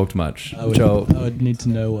hasn't talked much. I would need to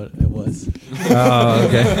know what it was. Oh,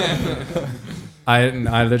 okay.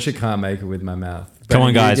 I literally can't make it with my mouth. Come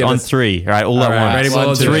on, guys, on three. All right, all at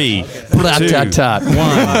once. Ready, 3, 2, 1.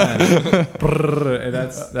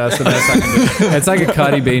 That's the best I can do. It's like a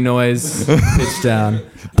Cardi B noise, pitch down.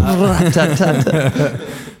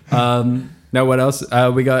 Now, what else?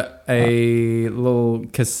 We got a little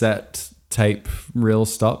cassette tape reel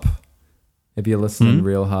stop. If you're listening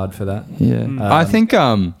real hard for that. Yeah. I think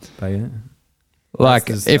like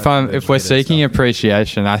if we're seeking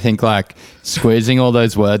appreciation, I think like squeezing all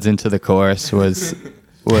those words into the chorus was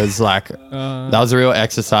like that was a real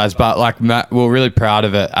exercise. But like Matt, we're really proud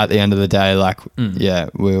of it at the end of the day. Like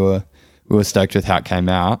we were stoked with how it came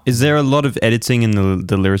out. Is there a lot of editing in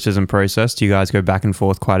the lyricism process? Do you guys go back and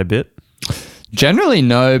forth quite a bit? Generally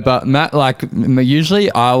no, but Matt, like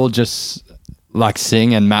usually I will just like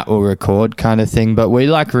sing and Matt will record kind of thing, but we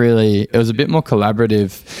like really, it was a bit more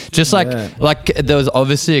collaborative. Just like there was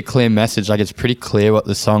obviously a clear message, like it's pretty clear what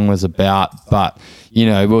the song was about, but we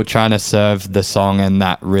were trying to serve the song and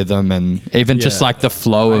that rhythm and even just like the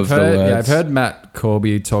flow of the words. Yeah, I've heard Matt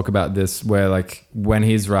Corby talk about this where like when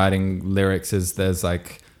he's writing lyrics there's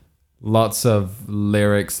like lots of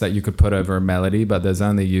lyrics that you could put over a melody, but there's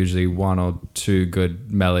only usually 1 or 2 good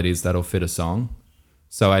melodies that'll fit a song.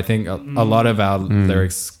 So I think a lot of our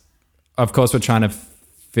lyrics, of course, we're trying to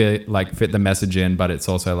fit the message in, but it's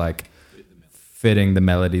also like fitting the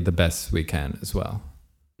melody the best we can as well.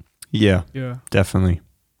 Yeah, definitely.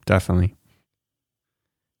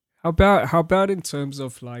 How about in terms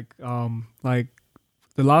of like the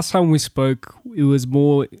last time we spoke, it was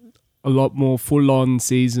a lot more full on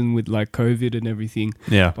season with like COVID and everything.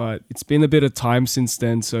 Yeah. But it's been a bit of time since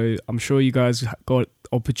then, so I'm sure you guys got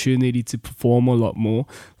opportunity to perform a lot more.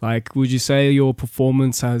 Like, would you say your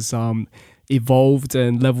performance has evolved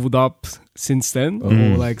and leveled up since then,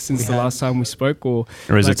 or like since the last time we spoke, or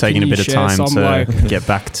is like, it taking a bit of time to get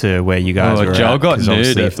back to where you guys were Joel at? got 'Cause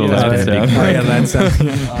nude obviously after that's that. been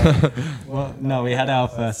a big thing. Well, no, we had our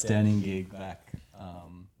first standing gig back.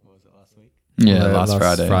 What was it, last week? Yeah, last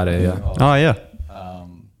Friday. Friday, yeah. Oh yeah.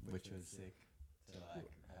 Which was sick to like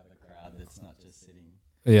have a crowd that's not just sitting.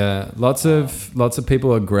 Yeah, lots of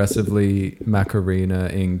people aggressively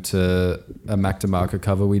Macarena-ing to a Mac DeMarco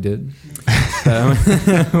cover we did.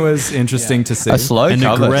 It was interesting to see. A slow An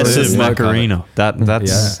cover. aggressive Slow cover. Macarena.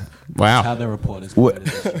 That's Yeah. wow. How the reporters quoted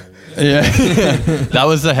it. Yeah, that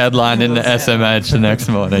was the headline in the SMH the next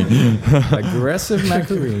morning. Aggressive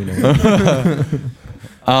Macarena.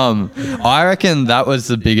 I reckon that was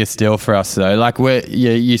the biggest deal for us though. Like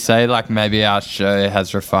you say like maybe our show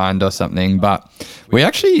has refined or something, but we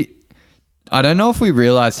actually, I don't know if we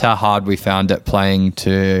realized how hard we found it playing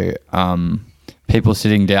to people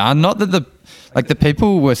sitting down. Not that the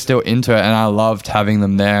people were still into it, and I loved having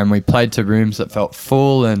them there, and we played to rooms that felt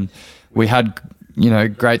full, and we had, you know,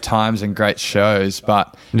 great times and great shows.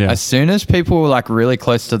 But as soon as people were like really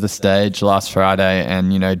close to the stage last Friday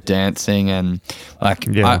and, you know, dancing and like,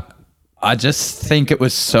 I just think it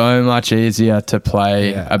was so much easier to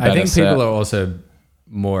play a better I think set. people are also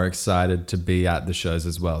more excited to be at the shows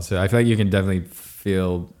as well. So I feel like you can definitely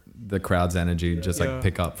feel the crowd's energy just like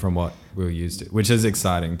pick up from what we were used to, which is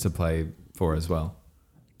exciting to play for as well.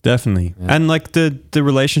 Definitely. Yeah. And like the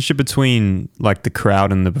relationship between like the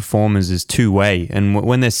crowd and the performers is two-way. And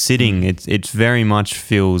when they're sitting, it very much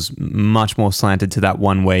feels much more slanted to that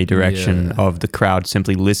one-way direction of the crowd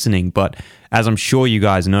simply listening. But as I'm sure you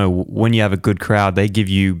guys know, when you have a good crowd, they give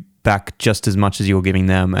you back just as much as you're giving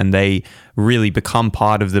them, and they really become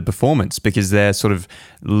part of the performance because they're sort of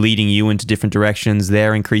leading you into different directions.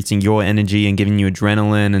 They're increasing your energy and giving you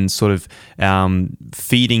adrenaline and sort of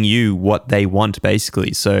feeding you what they want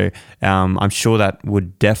basically. So I'm sure that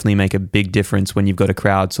would definitely make a big difference when you've got a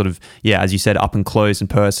crowd sort of, as you said, up and close and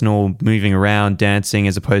personal, moving around, dancing,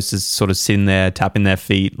 as opposed to sort of sitting there, tapping their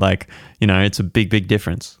feet. Like, you know, it's a big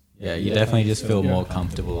difference. Yeah, you definitely just feel more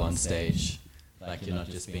comfortable on stage. Like you're not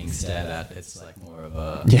just being stared at. It's like more of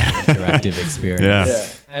a interactive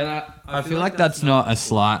experience. And I feel like that's not a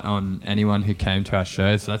slight on anyone who came to our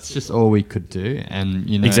shows. That's just all we could do. And,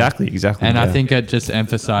 you know, Exactly. And I think it just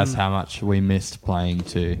emphasized how much we missed playing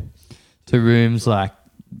to rooms like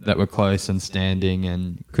that were close and standing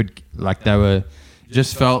and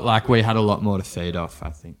just felt like we had a lot more to feed off, I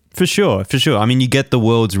think. For sure. I mean, you get the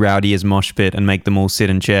world's rowdiest mosh pit and make them all sit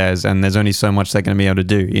in chairs, and there's only so much they're going to be able to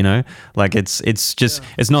do, you know? Like, it's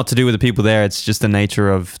not to do with the people there, it's just the nature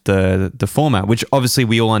of the format, which obviously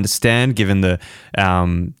we all understand given the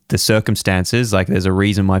circumstances. Like, there's a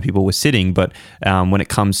reason why people were sitting, but when it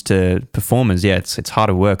comes to performers, it's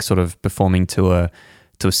harder work sort of performing to a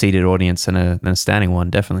seated audience than a standing one,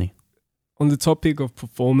 definitely. On the topic of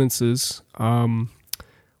performances, what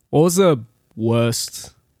was the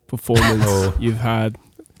worst performance you've had?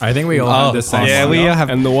 I think we all had the same. Yeah, one. we have.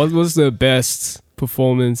 And what was the best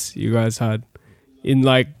performance you guys had in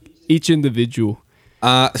like each individual?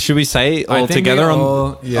 Should we say all think together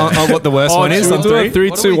we on what the worst one is? Should we do it? 3,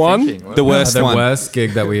 What are we 2, 1. thinking? The worst the one. worst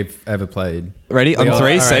gig that we've ever played. Ready? On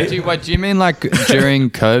three, say. Do you mean like during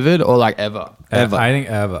COVID or like ever? Ever. I think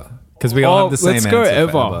ever. Because we all have the same let's answer go for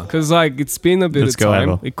ever. Because like it's been a bit Let's of go time.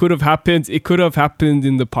 ever. It could have happened. It could have happened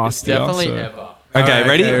in the past year. Definitely so. ever. Okay,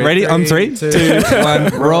 ready? Okay, Ready? On 3, 2,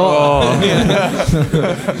 1, roll.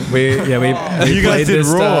 We You guys played did this,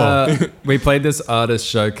 Raw. we played this artist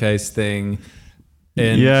showcase thing.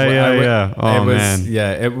 In, Yeah. Oh, it was, man.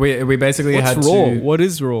 Yeah, we basically What's had raw? to. What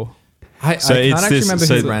is raw? I can't actually remember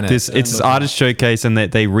who ran it. It's this artist showcase, and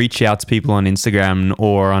they reach out to people on Instagram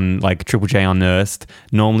or on like Triple J Unearthed.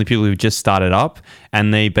 Normally, people who've just started up,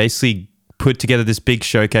 and they basically put together this big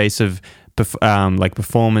showcase of like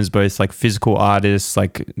performers, both like physical artists,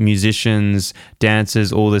 like musicians,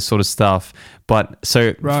 dancers, all this sort of stuff. But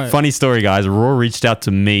funny story, guys. Raw reached out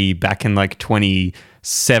to me back in like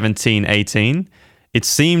 2017, 18. It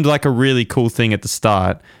seemed like a really cool thing at the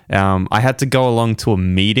start. I had to go along to a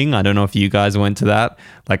meeting. I don't know if you guys went to that,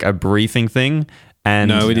 like a briefing thing. And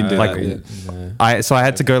No, we didn't do like, that. I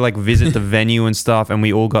had to go like visit the venue and stuff, and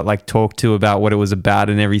we all got like talked to about what it was about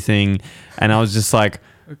and everything. And I was just like,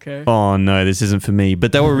 Okay. oh no, this isn't for me.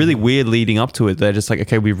 But they were really weird leading up to it. They're just like,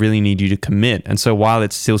 okay, we really need you to commit. And so while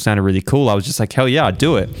it still sounded really cool, I was just like, hell yeah, I'd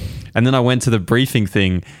do it. And then I went to the briefing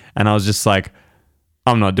thing and I was just like,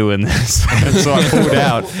 I'm not doing this. And so I pulled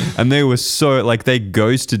out and they were so like, they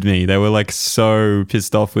ghosted me. They were like so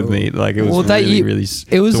pissed off with me. Like it was really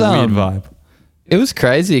it was a weird vibe. It was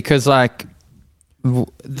crazy because like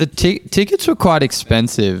the tickets were quite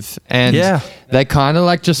expensive and they kind of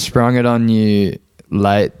like just sprung it on you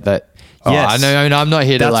late that yes. I know I'm not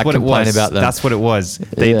here to like complain about that. That's what it was.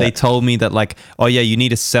 They told me that like, oh yeah, you need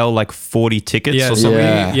to sell like 40 tickets or something.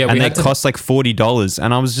 And they cost like $40.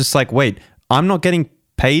 And I was just like, wait, I'm not getting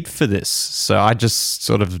paid for this. So I just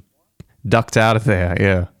sort of ducked out of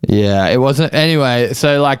there. Yeah, it wasn't anyway.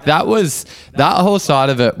 So like that whole side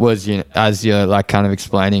of it was, you know, as you're like kind of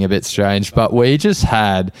explaining, a bit strange. But we just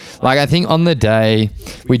had like, I think on the day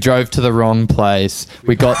we drove to the wrong place.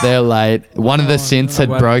 We got there late. One of the synths had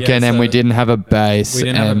broken and we didn't have a bass. We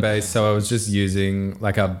didn't have a bass, so I was just using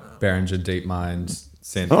like a Behringer DeepMind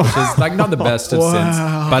synth, which is like not the best of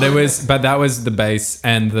synths, but that was the bass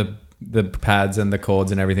and the pads and the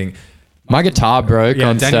chords and everything. My guitar broke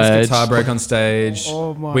on stage. Daniel's guitar broke on stage.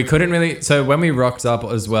 We couldn't really... So when we rocked up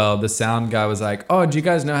as well, the sound guy was like, oh, do you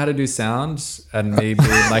guys know how to do sound? And me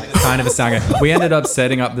being like kind of a sound guy. We ended up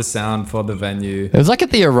setting up the sound for the venue. It was like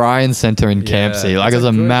at the Orion Center in Campsie. Like it was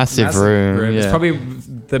a massive room. It's probably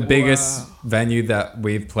the biggest venue that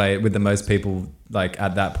we've played with the most people like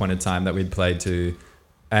at that point in time that we'd played to.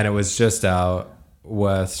 And it was just our...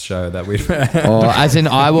 worst show that we've as in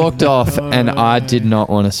I walked off and I did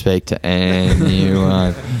not want to speak to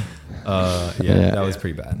anyone. That was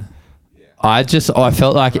pretty bad. I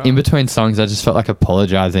felt like in between songs I just felt like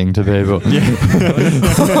apologizing to people.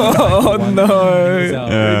 Oh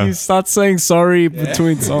no. When you start saying sorry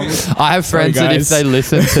between songs. I have friends that if they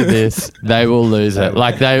listen to this they will lose it.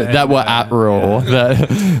 Like that were at Raw.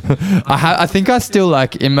 I think I still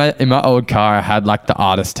like in my old car I had like the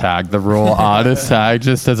artist tag, the Raw artist tag,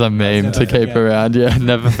 just as a meme to keep around. Yeah,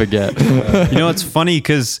 never forget. You know, it's funny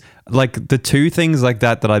because like the two things like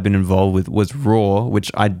that I've been involved with was Raw, which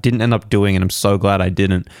I didn't end up doing and I'm so glad I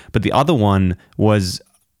didn't. But the other one was,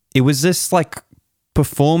 it was this like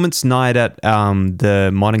performance night at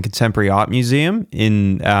the Modern Contemporary Art Museum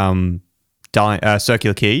in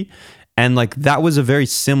Circular Quay. And like that was a very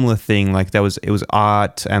similar thing. Like it was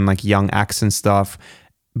art and like young acts and stuff.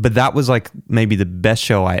 But that was like maybe the best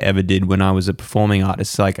show I ever did when I was a performing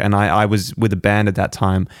artist. Like, and I was with a band at that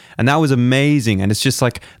time, and that was amazing. And it's just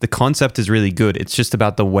like the concept is really good. It's just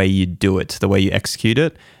about the way you do it, the way you execute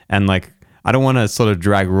it, and like. I don't want to sort of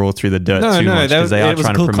drag Raw through the dirt too much because they are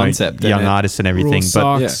trying to promote young artists and everything.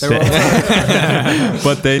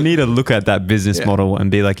 But they need to look at that business model and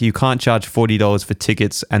be like, you can't charge $40 for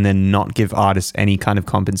tickets and then not give artists any kind of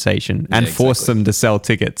compensation and force them to sell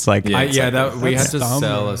tickets. Like, we had to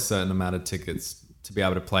sell a certain amount of tickets to be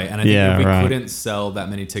able to play, and I think if we couldn't sell that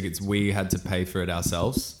many tickets, we had to pay for it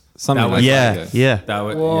ourselves. That's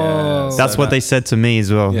what they said to me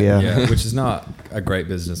as well. Yeah, which is not a great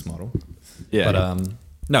business model. Yeah, but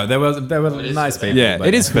no, there were nice people. Yeah,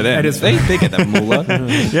 it is for them. They get that moolah.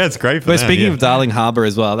 Yeah, it's great for them. But speaking of Darling Harbour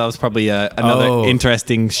as well, that was probably another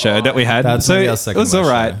interesting show that we had. That's it was all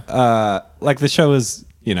right. Like the show was,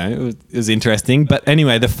 you know, it was interesting. But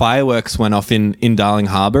anyway, the fireworks went off in Darling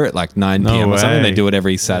Harbour at like 9 p.m. or something. They do it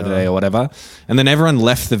every Saturday or whatever. And then everyone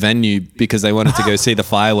left the venue because they wanted to go see the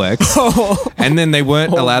fireworks. And then they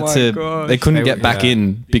weren't allowed to, they couldn't get back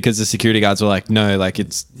in because the security guards were like, no, like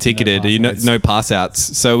it's ticketed, no pass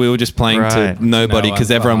outs. So we were just playing to nobody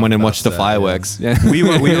because everyone went and watched the fireworks. Yeah. We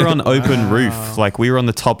were on open roof. Like we were on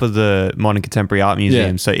the top of the Modern Contemporary Art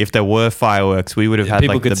Museum. So if there were fireworks, we would have had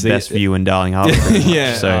like the best view in Darling Harbour.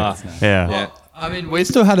 Yeah. I mean, we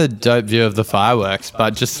still had a dope view of the fireworks,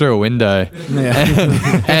 but just through a window. Yeah.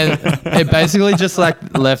 and it basically just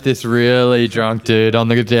like left this really drunk dude on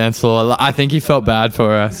the dance floor. I think he felt bad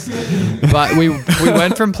for us. But we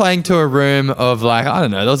went from playing to a room of like, I don't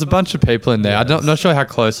know, there was a bunch of people in there. I'm not sure how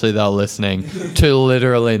closely they were listening, to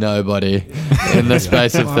literally nobody in the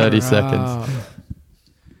space of 30 seconds.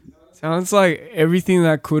 Sounds like everything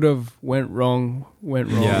that could have went wrong.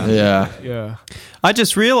 Yeah. I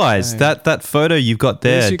just realized that photo you've got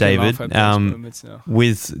there, David,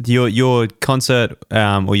 with your concert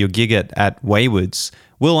or your gig at Wayward's,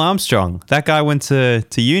 Will Armstrong. That guy went to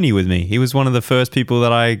uni with me. He was one of the first people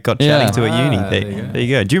that I got chatting to at uni. There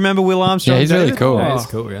you go. Do you remember Will Armstrong? Yeah, he's really cool. Yeah, he's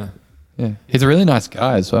cool, yeah. Yeah, he's a really nice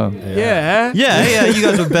guy as well. Yeah. You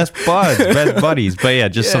guys are best buddies. But yeah,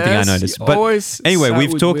 just something I noticed. But anyway,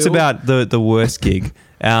 we've talked about the worst gig.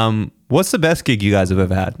 What's the best gig you guys have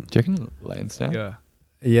ever had? Do you reckon Lansdowne?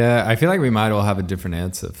 Yeah, I feel like we might all have a different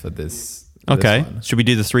answer for this. Okay. This Should we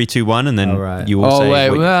do the 3, 2, 1 and then right. you will say...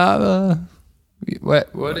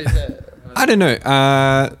 What is it? I don't know.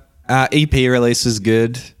 EP release was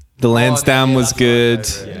good. The Lansdowne was good.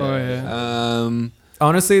 Oh yeah.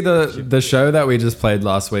 Honestly, the show that we just played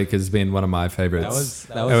last week has been one of my favorites.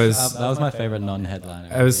 That was my favorite non-headliner.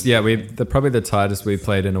 It was probably the tightest we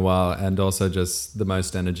played in a while, and also just the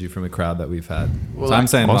most energy from a crowd that we've had. Well, so I'm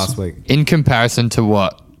saying last week. In comparison to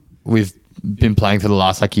what we've been playing for the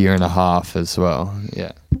last year and a half as well.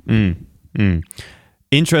 Yeah.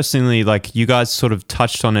 Interestingly, like you guys sort of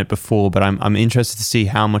touched on it before, but I'm interested to see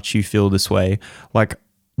how much you feel this way. Like,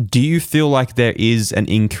 do you feel like there is an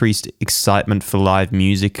increased excitement for live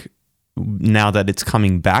music now that it's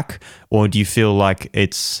coming back? Or do you feel like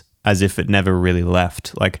it's as if it never really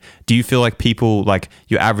left? Like, do you feel like people, like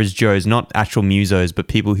your average Joes, not actual musos, but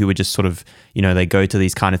people who are just sort of, they go to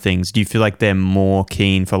these kind of things, do you feel like they're more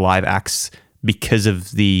keen for live acts because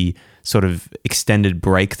of the sort of extended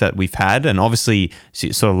break that we've had? And obviously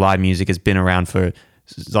sort of live music has been around for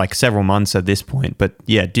like several months at this point, but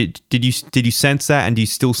yeah, did you sense that, and do you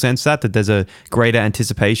still sense that there's a greater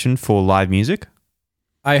anticipation for live music?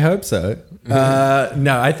 I hope so.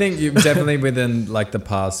 No, I think definitely within like the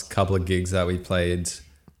past couple of gigs that we played,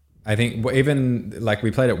 I think even like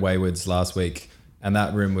we played at Wayward's last week, and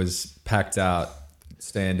that room was packed out,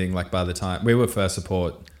 standing, like by the time we were first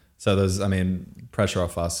support, so there's pressure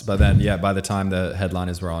off us, but then by the time the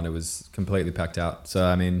headliners were on, it was completely packed out.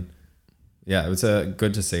 So yeah, it was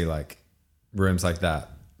good to see like rooms like that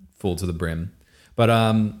full to the brim. But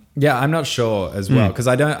I'm not sure as well, because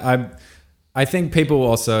I think people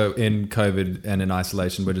also in COVID and in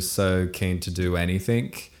isolation were just so keen to do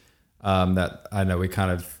anything that I know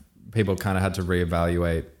people kind of had to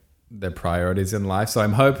reevaluate their priorities in life. So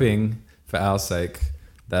I'm hoping for our sake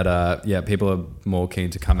that people are more keen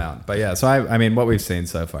to come out. But yeah, so I mean what we've seen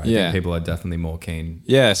so far, I think people are definitely more keen.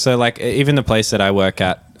 Yeah, so like even the place that I work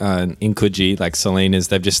at in Coogee, like Salinas,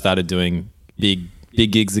 they've just started doing big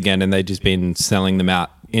gigs again, and they've just been selling them out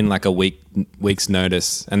in like a week's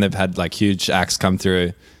notice, and they've had like huge acts come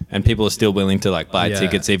through, and people are still willing to like buy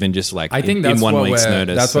tickets even just like I think in 1 week's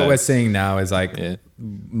notice. That's what we're seeing now is like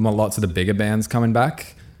lots of the bigger bands coming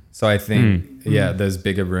back. So I think, those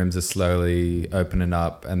bigger rooms are slowly opening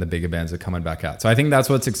up, and the bigger bands are coming back out. So I think that's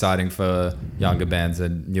what's exciting for younger bands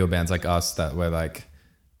and newer bands like us, that we're like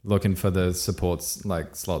looking for the supports,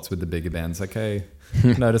 like slots with the bigger bands. Like, hey,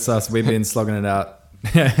 notice us. We've been slogging it out,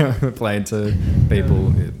 playing to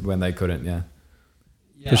people when they couldn't. Yeah,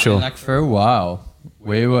 for sure. Like for a while,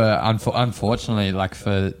 we were unfortunately, like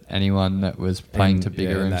for anyone that was playing to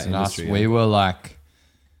bigger rooms than us, we were like,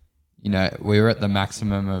 we were at the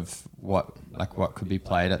maximum of what could be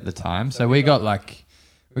played at the time. So we got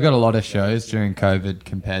a lot of shows during COVID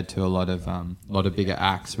compared to a lot of bigger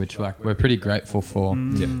acts, which we're pretty grateful for.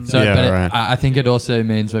 I think it also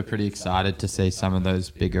means we're pretty excited to see some of those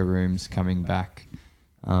bigger rooms coming back,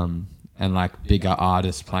 and like bigger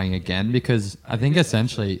artists playing again, because I think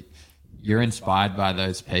essentially you're inspired by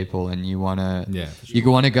those people, and you want to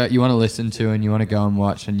listen to, and you want to go and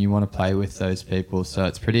watch, and you want to play with those people. So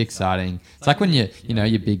it's pretty exciting. It's like when your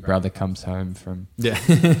big brother comes home from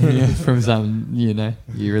from some, you're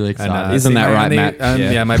really excited. Isn't that right,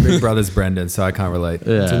 Matt? My big brother's Brendan, so I can't relate.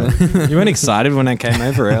 Yeah. You weren't excited when I came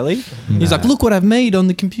over early? He's like, look what I've made on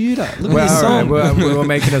the computer. Look at this song. Right. We were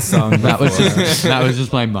making a song. That was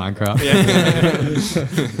just playing Minecraft.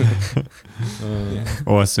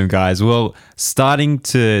 Awesome, guys. Well, starting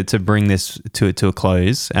to bring this to a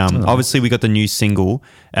close. Obviously, we got the new single.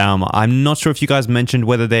 I'm not sure if you guys mentioned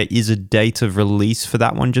whether there is a date of release for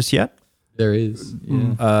that one just yet. There is.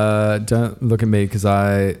 Yeah. Don't look at me because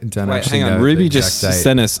I don't actually know. Hang on, Ruby just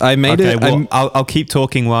sent us. I made it. Well, I'll keep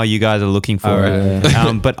talking while you guys are looking for it.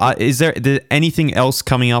 Yeah. But is there anything else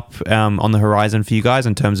coming up on the horizon for you guys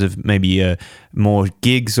in terms of maybe more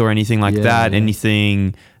gigs or anything like that? Yeah.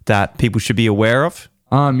 Anything that people should be aware of?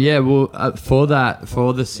 For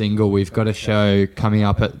the single, we've got a show coming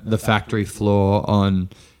up at the Factory Floor on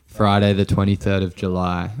Friday the 23rd of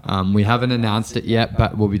July. We haven't announced it yet,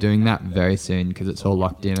 but we'll be doing that very soon because it's all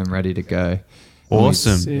locked in and ready to go.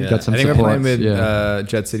 Awesome. Got some I think supports, we're playing with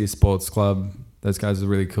Jet City Sports Club. Those guys are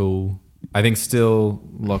really cool. I think still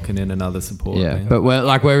locking in another support. Yeah, but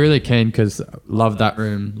we're really keen because love that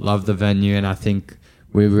room, love the venue, and I think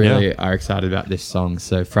we really are excited about this song.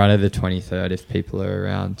 So Friday the 23rd, if people are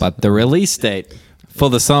around. But the release date, for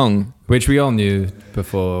the song. Which we all knew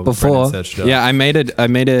before. Before, Brendan searched it up. yeah, I made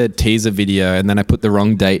a teaser video and then I put the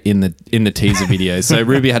wrong date in the teaser video. So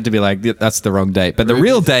Ruby had to be like, that's the wrong date. But the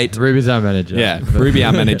real date, Ruby's our manager. yeah, Ruby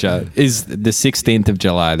our manager, is the 16th of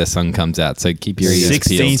July. The song comes out. So keep your ears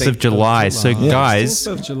peeled. 16th of July. So guys,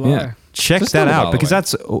 16th of July. Yeah. check Just that not a out while because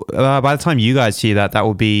away. that's by the time you guys hear that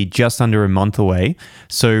will be just under a month away.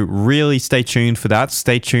 So really stay tuned for that.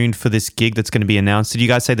 Stay tuned for this gig that's going to be announced. Did you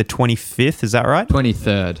guys say the 25th? Is that right?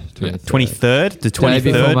 23rd. 23rd, the Day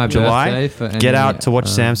before 23rd my of July. birthday for Get any, out to watch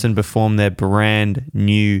Sampson perform their brand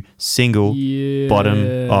new single, Yeah.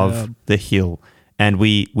 Bottom of the Hill. And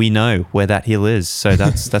we know where that hill is. So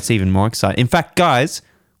that's even more exciting. In fact, guys,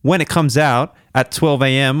 when it comes out at 12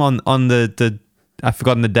 a.m. on the I've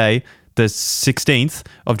forgotten the day, the 16th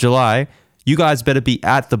of July, you guys better be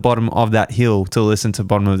at the bottom of that hill to listen to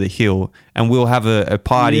Bottom of the Hill. And we'll have a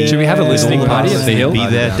party. Yeah. Should we have a listening party at the hill? Be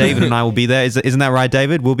there. David and I will be there. Isn't that right,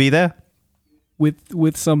 David? We'll be there.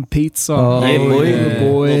 With some pizza. Yeah, boy. Yeah,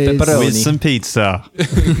 boys. With some pizza.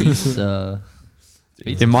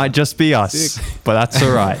 It might just be us, Sick. but that's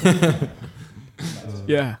all right.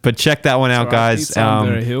 Yeah. But check that one out, Alright, guys. pizza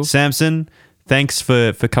under a hill. Samson, thanks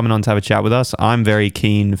for coming on to have a chat with us. I'm very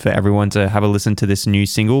keen for everyone to have a listen to this new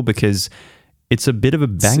single because it's a bit of a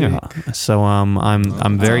banger. So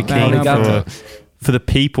I'm very keen for the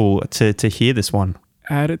people to hear this one.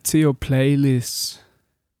 Add it to your playlist.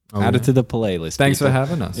 Add it to the playlist. Thanks people. for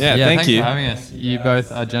having us. Yeah, thanks thank you. for having us. You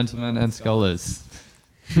both are gentlemen and scholars.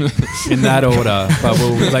 In that order, but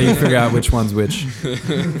we'll let you figure out which one's which.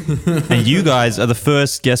 And you guys are the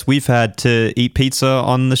first guests we've had to eat pizza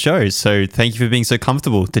on the show. So thank you for being so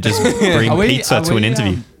comfortable to just bring pizza to an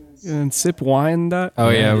interview. And sip wine that. Oh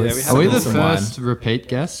yeah, we we had Are we the some wine. first repeat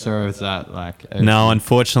guests, or is that like? No,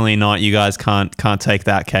 unfortunately not. You guys can't take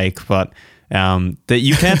that cake, but that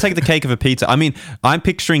you can take the cake of a pizza. I mean, I'm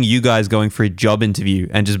picturing you guys going for a job interview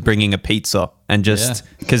and just bringing a pizza and just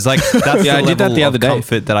because like that's Yeah, the I did that level the other of day.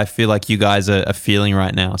 comfort that I feel like you guys are feeling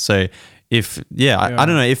right now. So if I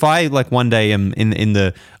don't know if I like one day am in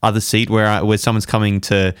the other seat where someone's coming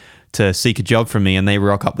to seek a job from me and they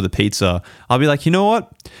rock up with a pizza, I'll be like, you know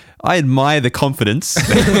what? I admire the confidence.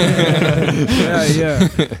 Yeah.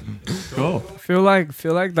 Cool. Feel like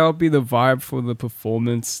that would be the vibe for the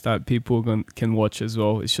performance that people can watch as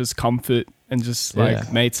well. It's just comfort and just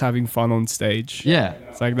like mates having fun on stage. Yeah.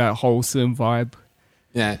 It's like that wholesome vibe.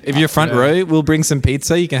 Yeah, if you're front row, we'll bring some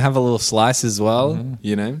pizza. You can have a little slice as well.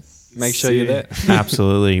 You know, make sure you're there.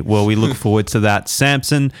 Absolutely. Well, we look forward to that.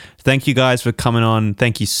 Sampson, thank you guys for coming on.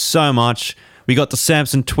 Thank you so much. We got the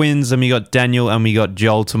Sampson twins and we got Daniel and we got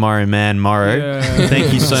Joel tomorrow, man, Morrow. Yeah.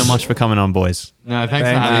 Thank you so much for coming on, boys. No, thanks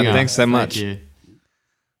for having us. Thanks so much. Thank you.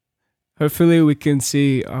 Hopefully we can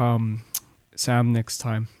see Sam next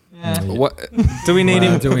time. What do we need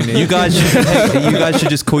him? Do we need You guys should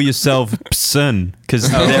just call yourself Psun because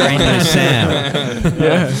there ain't no Sam.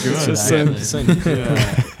 Yeah, it's just Sam.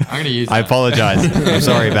 I'm gonna use. I apologize. I'm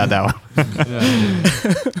sorry about that one.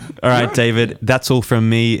 All right, David, that's all from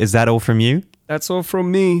me. Is that all from you? That's all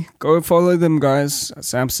from me. Go follow them, guys.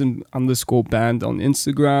 Sampson_band on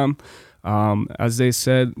Instagram. As they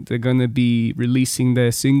said, they're gonna be releasing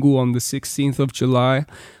their single on the 16th of July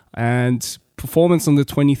and performance on the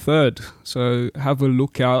 23rd. So have a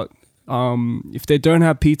look out. If they don't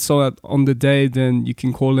have pizza on the day, then you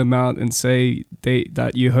can call them out and say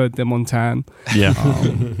that you heard them on Tan. Yeah.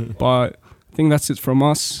 But I think that's it from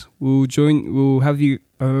us. We'll have you.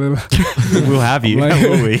 We'll have you. Like-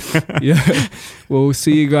 Will we? Yeah. We'll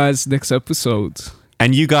see you guys next episode.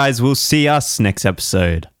 And you guys will see us next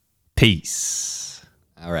episode. Peace.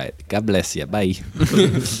 All right. God bless you. Bye.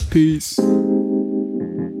 Peace.